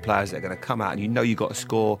explosive players that are going to come out, and you got to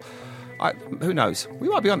score. Who knows? We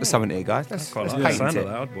might be onto something here, guys. Let's patent it.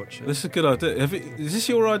 I'd watch it. This is a good idea. Is this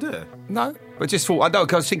your idea? No, but just thought. I know.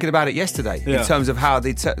 Cause I was thinking about it yesterday in terms of how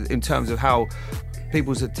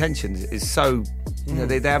people's attention is so,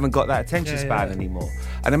 they haven't got that attention span anymore.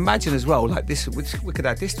 And imagine as well, like this, we could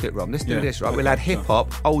add this to it, Ron. Let's do this, right? We'll add hip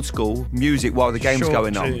hop, old school music while the game's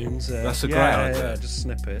going tunes, on. That's a great idea. Yeah, just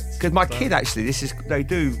snippets. Because my kid actually, they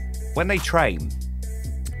do when they train.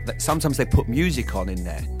 Sometimes they put music on in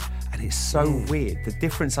there. And it's so weird, the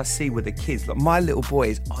difference I see with the kids. Like my little boy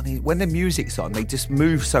is when the music's on, they just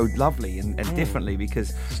move so lovely and differently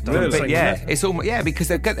because it's almost because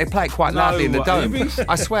they play it quite loudly in the dome.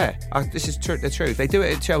 I swear, this is the truth. They do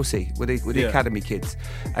it at Chelsea with the academy kids,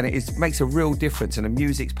 and it makes a real difference. And the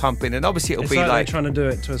music's pumping, and obviously it'll be like they're trying to do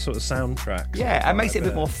it to a sort of soundtrack. Yeah, it makes it a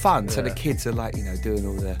bit more fun. So the kids are like doing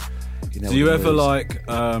all the. Do you ever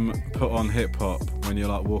put on hip hop when you're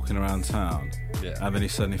like walking around town? Yeah. And then you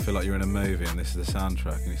suddenly feel like you're in a movie and this is the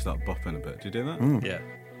soundtrack and you start bopping a bit. Do you do that? Yeah.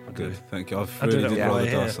 Good, thank you. I really did roll the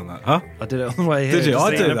dice on that. Huh? I did it on the way here. Did you? I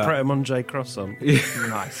did that. Pret a Manger cross on. Yeah.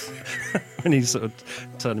 Nice. When he sort of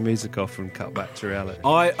turned the music off and cut back to reality.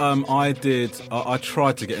 I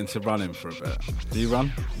tried to get into running for a bit. Do you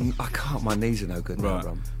run? I can't. My knees are no good. Right.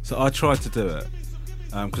 Run. So I tried to do it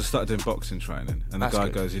because I started doing boxing training, and the guy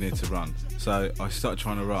goes, "You need to run." So I started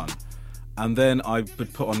trying to run. And then I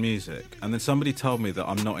would put on music, and then somebody told me that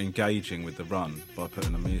I'm not engaging with the run by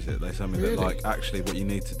putting on music. They told me that actually what you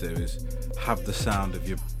need to do is have the sound of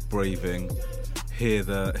your breathing, hear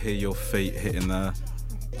your feet hitting the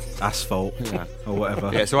asphalt or whatever.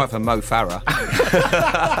 Yeah, it's all right for Mo Farah.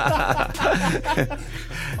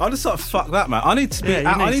 I just like fuck that, man. I need to be.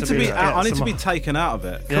 I need to be taken out of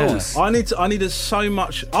it. Of course. I needed so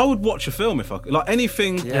much. I would watch a film if I could, like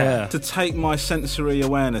anything to take my sensory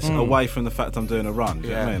awareness away from the fact I'm doing a run. Do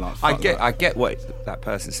you know what I mean? Like, I get what that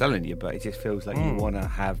person's telling you, but it just feels like you want to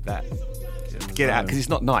have that. Get it out because it's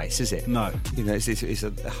not nice, is it? No. It's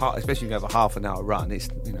especially if you have a half an hour run. It's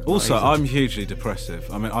also I'm hugely depressive.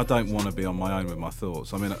 I mean, I don't want to be on my own with my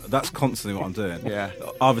thoughts. I mean, that's constantly what I'm doing. Yeah.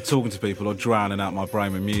 Either talking to people or drowning out my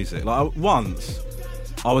brain with music. Like once,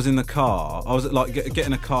 I was in the car. I was like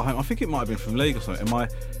getting a car home. I think it might have been from League or something.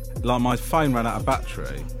 And my phone ran out of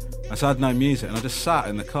battery. And so I had no music, and I just sat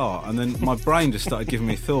in the car, and then my brain just started giving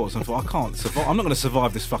me thoughts, and I thought, I can't survive. I'm not going to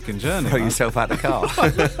survive this fucking journey. Throw yourself out the car.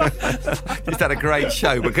 You've had a great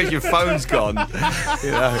show because your phone's gone.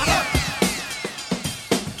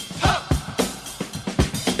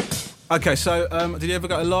 Okay, so did you ever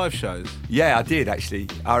go to live shows? Yeah, I did actually.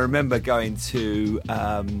 I remember going to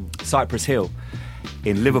Cypress Hill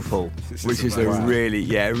in Liverpool, which is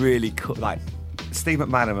really cool. Like Steve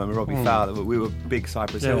McManaman and Robbie Fowler, we were big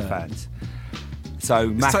Cypress Hill fans. So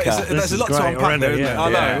Macca, there's a lot to unpack there, isn't there?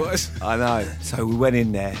 I know. So we went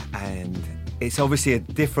in there, and it's obviously a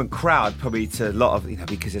different crowd, probably to a lot of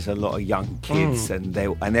because there's a lot of young kids and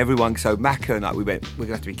everyone. So Macca and I, we're gonna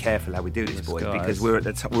have to be careful how we do this, boys, because we're at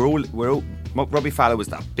the we're all. Robbie Fowler was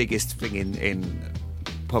the biggest thing in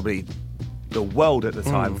probably the world at the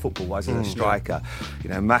time, football-wise, as a striker.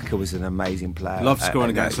 Macca was an amazing player. Loved scoring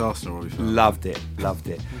against Arsenal. Loved it.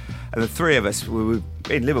 And the three of us, we were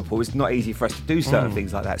in Liverpool. It's not easy for us to do certain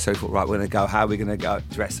things like that. So we thought, right, we're going to go. How are we going to go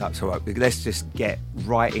dress up? So right, let's just get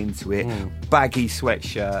right into it. Baggy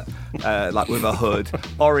sweatshirt, like with a hood,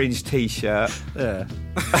 orange t-shirt. Yeah.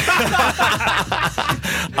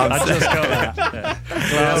 I just got that.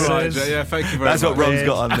 Glasses. Yeah, thank you very much. That's what Ron's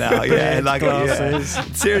got on now. Yeah, like glasses. Yeah.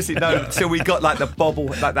 Seriously, no. So we got like the bobble,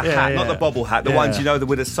 like the hat, not the bobble hat, the ones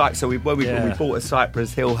with a Cypress. So we bought a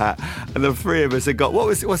Cypress Hill hat, and the three of us had got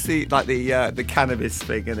what's the cannabis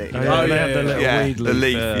thing in it? They had the little weed the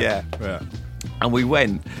leaf. And we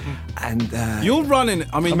went, and you're running.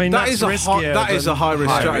 I mean that is a high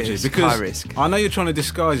risk strategy because high risk. I know you're trying to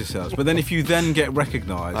disguise yourselves, but then if you then get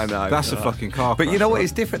recognised, I know that's a fucking car crash. But you know what?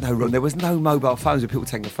 It's different though, Ron. There was no mobile phones with people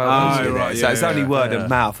taking photos. So it's only word of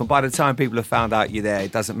mouth, and by the time people have found out you're there,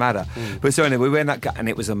 it doesn't matter. But so anyway, we went that, and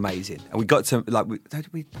it was amazing. And we got to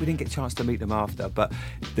we didn't get a chance to meet them after, but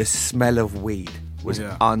the smell of weed was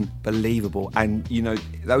unbelievable, and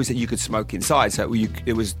those that you could smoke inside, so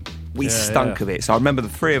it was. We stunk of it. So I remember the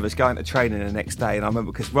three of us going to training the next day, and I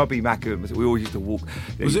remember because Robbie Macker, we always used to walk.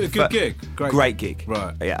 Was it a good gig? Great gig.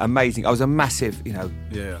 Right. Yeah, amazing. I was a massive,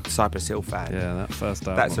 Cypress Hill fan. Yeah, that first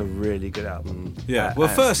album. That's a really good album. Yeah. Well,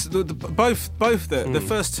 first, both the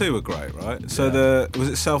first two were great, right? So was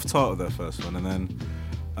it self-titled, their first one, and then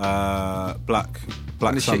Black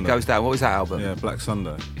When the Sunday. Shit Goes Down. What was that album? Yeah, Black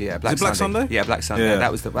Sunday. Yeah, Black Sunday. Yeah, Black Sunday. Yeah.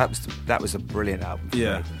 That was a brilliant album. For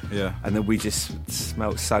me. Yeah. And then we just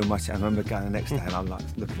smelt so much. I remember going the next day, and I'm like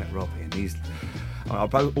looking at Robbie, and he's.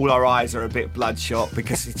 All our eyes are a bit bloodshot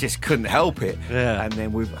because he just couldn't help it. Yeah. And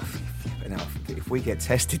then if we get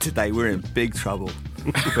tested today, we're in big trouble.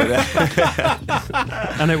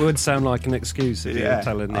 And it would sound like an excuse if you were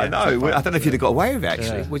telling. I know. I don't know if you'd have got away with it.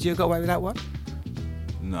 Actually, would you have got away with that one?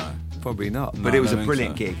 No. Probably not. But it was a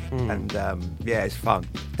brilliant gig, and it's fun.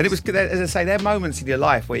 And it was, as I say, there are moments in your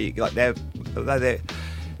life where you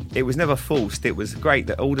it was never forced. It was great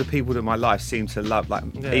that all the people in my life seemed to love,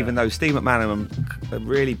 even though Steve McManaman, a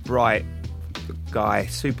really bright guy,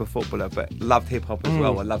 super footballer, but loved hip hop as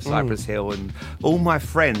well. I love Cypress Hill, and all my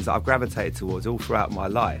friends that I've gravitated towards all throughout my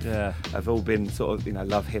life have all been sort of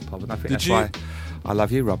love hip hop, and I think why I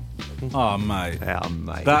love you, Rob. Oh mate,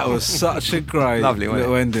 mate, that was such a great lovely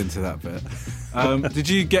little ending to that bit. Did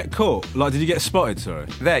you get caught? Did you get spotted? Sorry.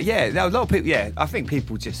 A lot of people. Yeah, I think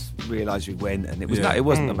people just realised we went, and it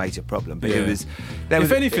wasn't a major problem. But it was.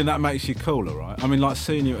 If anything, that makes you cooler, right? I mean,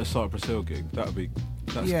 seeing you at a Cypress Hill gig, that's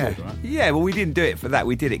good, right? Yeah, well, we didn't do it for that.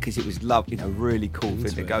 We did it because it was really cool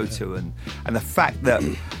thing to go to, and the fact that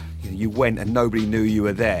you went and nobody knew you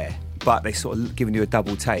were there. But they sort of giving you a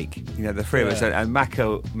double take, the three of us,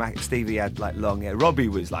 and Stevie had long hair. Robbie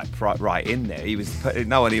was right in there. He was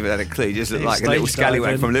no one even had a clue. He just looked like a little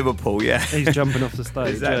scallywag from Liverpool. Yeah, he's jumping off the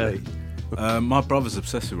stage. Exactly. My brother's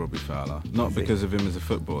obsessed with Robbie Fowler, not because of him as a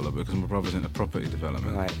footballer, but because my brother's into property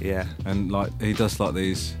development. Right. Yeah. And he does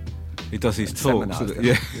these. He does these talks.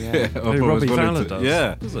 Who Robbie Fowler does?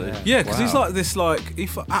 Yeah. Yeah, because he's like this. He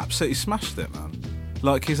absolutely smashed it, man.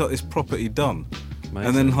 He's like this property done.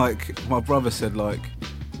 Amazing. And then my brother said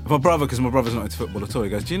because my brother's not into football at all, he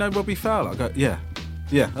goes, do you know Robbie Fowler? I go, yeah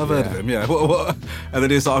I've heard of him, what? And then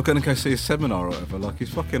he's like, I'm going to go see a seminar or whatever. He's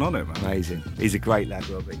fucking on it, man. Amazing. He's a great lad,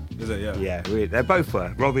 Robbie. Is it? Yeah, they both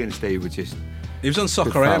were. Robbie and Steve were just. He was on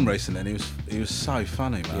Soccer AM recently, and he was so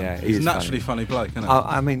funny, man. Yeah, he's naturally funny bloke, isn't he?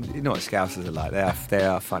 I mean, you know what Scousers are like. They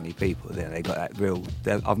are funny people. They got that real.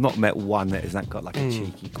 I've not met one that hasn't got a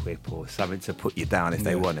cheeky quip or something to put you down if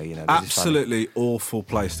they want to. Absolutely awful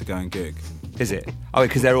place to go and gig. Is it? Oh,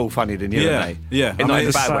 because they're all funnier than you, aren't they? Yeah. Not in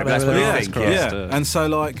a bad way. That's what I think. Yeah. And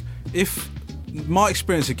so if my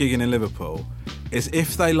experience of gigging in Liverpool is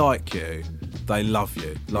if they like you, they love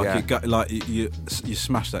you. You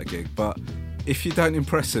smash that gig, but. If you don't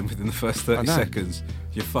impress them within the first 30 seconds,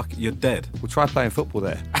 you're dead. We'll try playing football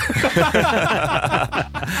there.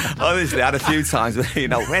 Honestly, I had a few times where,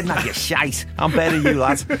 Redknapp, you shite. I'm better than you,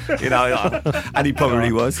 lads. And he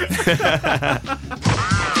probably was.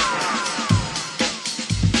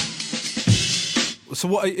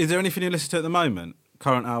 So is there anything you listen to at the moment?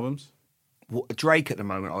 Current albums? Drake at the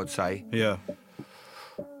moment, I would say. Yeah.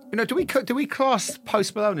 Do we class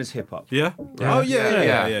Post Malone as hip hop? Yeah. Oh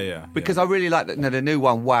yeah. Because I really like the new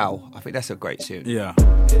one. Wow, I think that's a great tune. Yeah.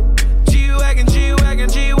 G-Wagon, G-Wagon,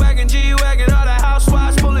 G-Wagon, G-Wagon, all the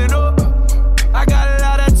housewives pulling up. I got a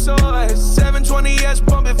lot of toys, 720S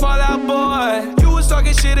pumping Fallout Boy. You was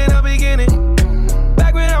talking shit in the beginning,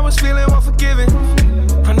 back when I was feeling unforgiving.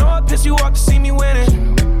 I know I pissed you off to see me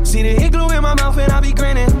winning. See the igloo in my mouth and I be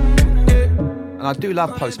grinning. And I do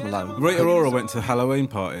love Post Malone. Rita Ora went to Halloween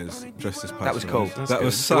parties dressed as Post Malone. That was cool. That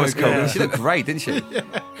was so cool. Yeah. She looked great, didn't she?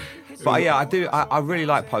 But I do. I really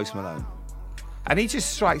like Post Malone. And he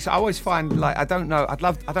just strikes. I always find I don't know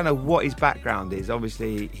what his background is.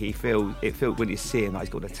 Obviously, it feels when you see him he's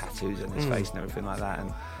got the tattoos on his face and everything like that.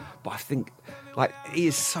 But I think he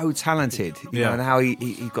is so talented, you know, and how he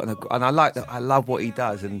got and I like that. I love what he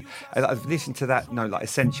does, and I've listened to that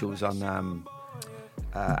Essentials on.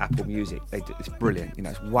 Apple Music, it's brilliant.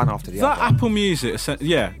 It's one after the other. Apple Music,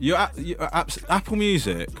 Apple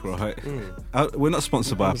Music, right? We're not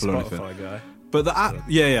sponsored by Apple or anything. But the app,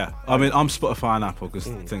 yeah. I mean, I'm Spotify and Apple because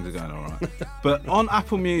things are going all right. But on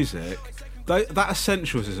Apple Music, that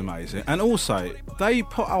Essentials is amazing. And also, they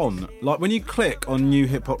put on, like, when you click on new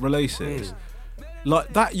hip-hop releases,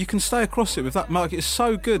 like that, you can stay across it with that. Like, it's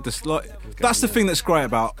so good. That's the thing that's great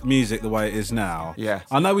about music the way it is now. Yeah.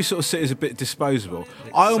 I know we sort of see it as a bit disposable.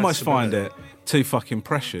 I almost find it too fucking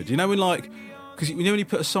pressured. You know when, like, because you know when you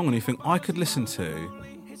put a song on, you think, I could listen to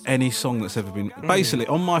any song that's ever been. Basically,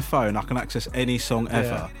 on my phone, I can access any song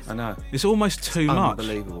ever. I know. It's almost too much.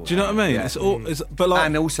 Unbelievable. Do you know what I mean? Yeah. But like,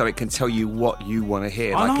 and also, it can tell you what you want to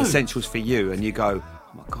hear, I like know. Essentials for you, and you go,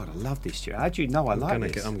 "Oh my god, I love this tune. How do you know I like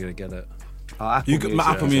this?" I'm gonna get it. Oh,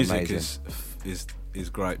 Apple Music is is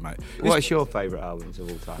great, mate. What's your favourite albums of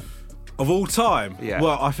all time? Of all time? Yeah.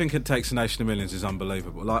 Well, I think It Takes a Nation of Millions is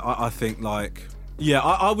unbelievable. Like, I think, like, yeah,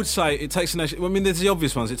 I would say It Takes a Nation. I mean, there's the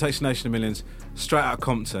obvious ones. It Takes a Nation of Millions, Straight Outta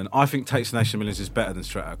Compton. I think Takes a Nation of Millions is better than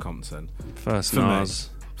Straight Outta Compton. First for Nas.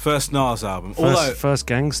 Me. First Nas album. First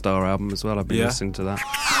Gangstar album as well. I've been listening to that.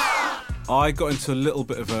 I got into a little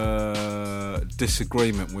bit of a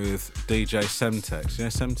disagreement with DJ Semtex. You know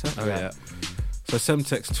Semtex? Oh, yeah. So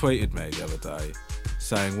Semtex tweeted me the other day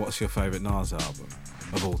saying, "What's your favourite Nas album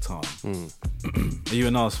of all time?" Are you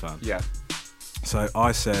a Nas fan? Yeah. So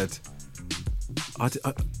I said,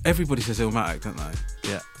 everybody says Illmatic, don't they?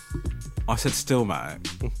 Yeah. I said Stillmatic.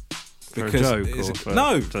 For a joke?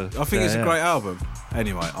 I think it's a great album.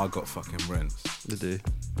 Anyway, I got fucking rinsed. Did you?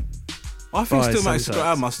 I think Stillmatic's a great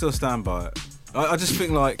album. I still stand by it. I just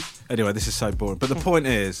think, like, anyway, this is so boring. But the point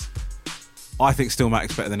is, I think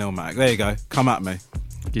Stillmatic's better than Illmatic. There you go. Come at me.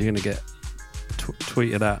 You're going to get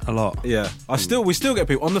tweeted at a lot. Yeah. We still get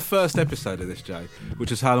people. On the first episode of this, Jay,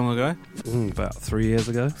 which is how long ago? About 3 years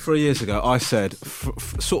ago. 3 years ago, I said,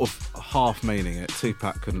 sort of half meaning it,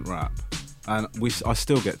 Tupac couldn't rap. And I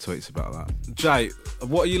still get tweets about that. Jay,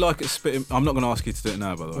 what are you like at spitting? I'm not going to ask you to do it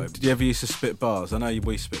now, by the way. Did you ever used to spit bars? I know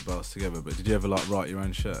we spit bars together, but did you ever, like, write your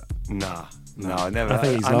own shit? No, I never. I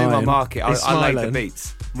think he's I knew my lying. I laid the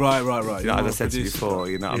beats. Right. You know, as I said to you before,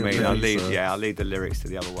 you know what I mean? I leave the lyrics to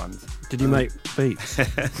the other ones. Did you make beats?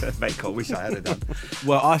 Mate, I wish I had done.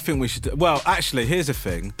 Well, I think we should. Well, actually, here's a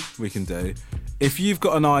thing we can do. If you've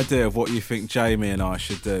got an idea of what you think Jamie and I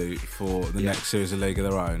should do for the next series of League of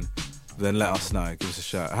Their Own, then let us know. Give us a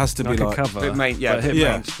shout. It has to be like a cover,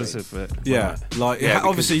 hit specific. Yeah, like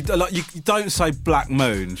obviously, like you don't say Black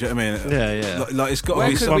Moon. Do you know what I mean? Yeah. Like it's got to Where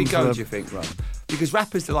be. could we go? Do you think, Ron? Because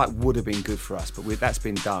rappers that would have been good for us, but that's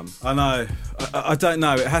been done. I know. I don't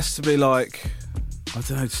know. It has to be like. I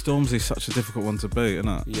don't know. Stormzy's such a difficult one to beat, isn't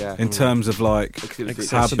it? Yeah. In terms of like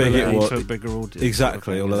how big it was, to a bigger audience.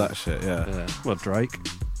 Exactly, all of that shit. Yeah. Well, Drake.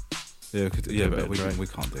 Yeah, but we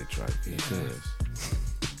can't do Drake. Are you serious?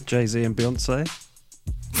 Jay-Z and Beyonce.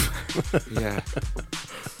 Yeah.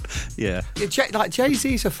 Yeah. Like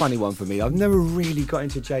Jay-Z's a funny one for me. I've never really got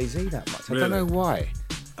into Jay-Z that much. I don't know why.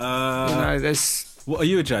 What, are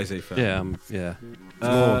you a Jay-Z fan? Yeah.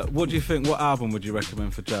 What do you think? What album would you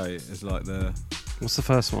recommend for Jay? Is like the. What's the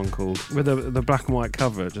first one called? With the black and white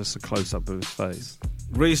cover, just a close up of his face.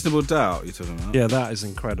 Reasonable Doubt. You're talking about? Yeah, that is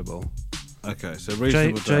incredible. Okay, so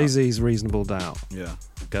Reasonable Doubt. Jay-Z's Reasonable Doubt. Yeah.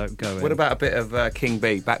 Go in. What about a bit of King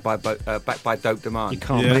B, backed by Dope Demand? You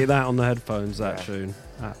can't beat that on the headphones, that tune.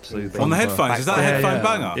 Absolutely. On the headphones? Is that a headphone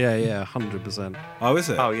banger? Yeah, 100%. Oh, is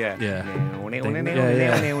it? Oh, yeah. Yeah.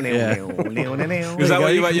 Is that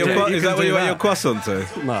what you ate your croissant to?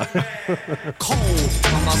 No. Cold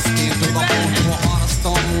from my skin to the bone, to a heart of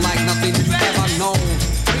stone like nothing you've ever known.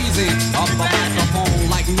 Freezing up the microphone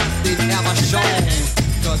like nothing ever shown.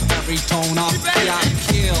 Cause every tone I play I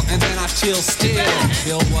kill, and then I chill still.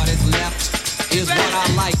 Feel what is left is what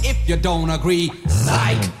I like. If you don't agree,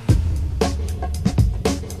 psych.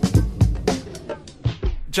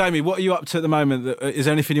 Jamie, what are you up to at the moment? Is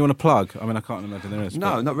there anything you want to plug? I mean, I can't imagine there is.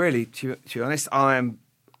 No, not really, to be honest. I am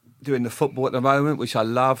doing the football at the moment, which I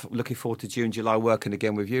love. Looking forward to June, July, working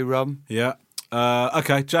again with you, Rom. Yeah.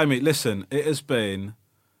 Okay, Jamie, listen, it has been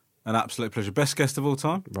an absolute pleasure. Best guest of all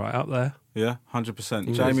time? Right up there. Yeah,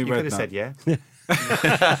 100%. Jamie Redknapp. You could have said yeah.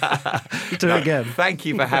 Do it again. Thank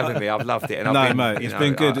you for having me. I've loved it. And mate, it's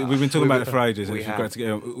been good. We've been talking about it for ages. It's been great to get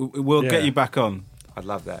on. We'll get you back on. I'd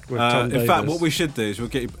love that. In fact, what we should do is we'll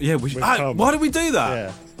get you. Yeah, we should. Why did we do that?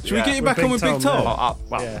 Yeah. Should we get you back on with Big Tom?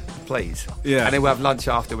 Please. Yeah. And then we'll have lunch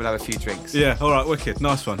after. We'll have a few drinks. Yeah. All right. Wicked.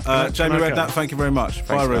 Nice one. Jamie Redknapp, thank you very much. Thanks,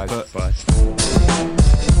 bye, Rupert. Bye.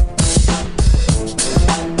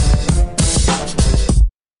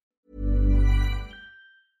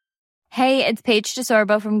 Hey, it's Paige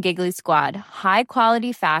DeSorbo from Giggly Squad. High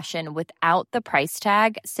quality fashion without the price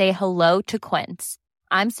tag. Say hello to Quince.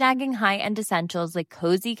 I'm snagging high-end essentials like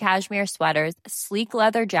cozy cashmere sweaters, sleek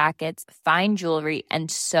leather jackets, fine jewelry,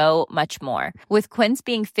 and so much more. With Quince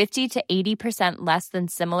being 50 to 80% less than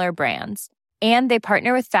similar brands. And they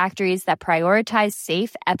partner with factories that prioritize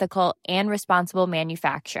safe, ethical, and responsible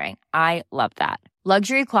manufacturing. I love that.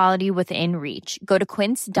 Luxury quality within reach. Go to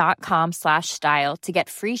quince.com/style to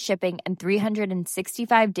get free shipping and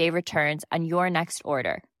 365-day returns on your next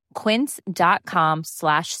order.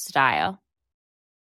 Quince.com/style.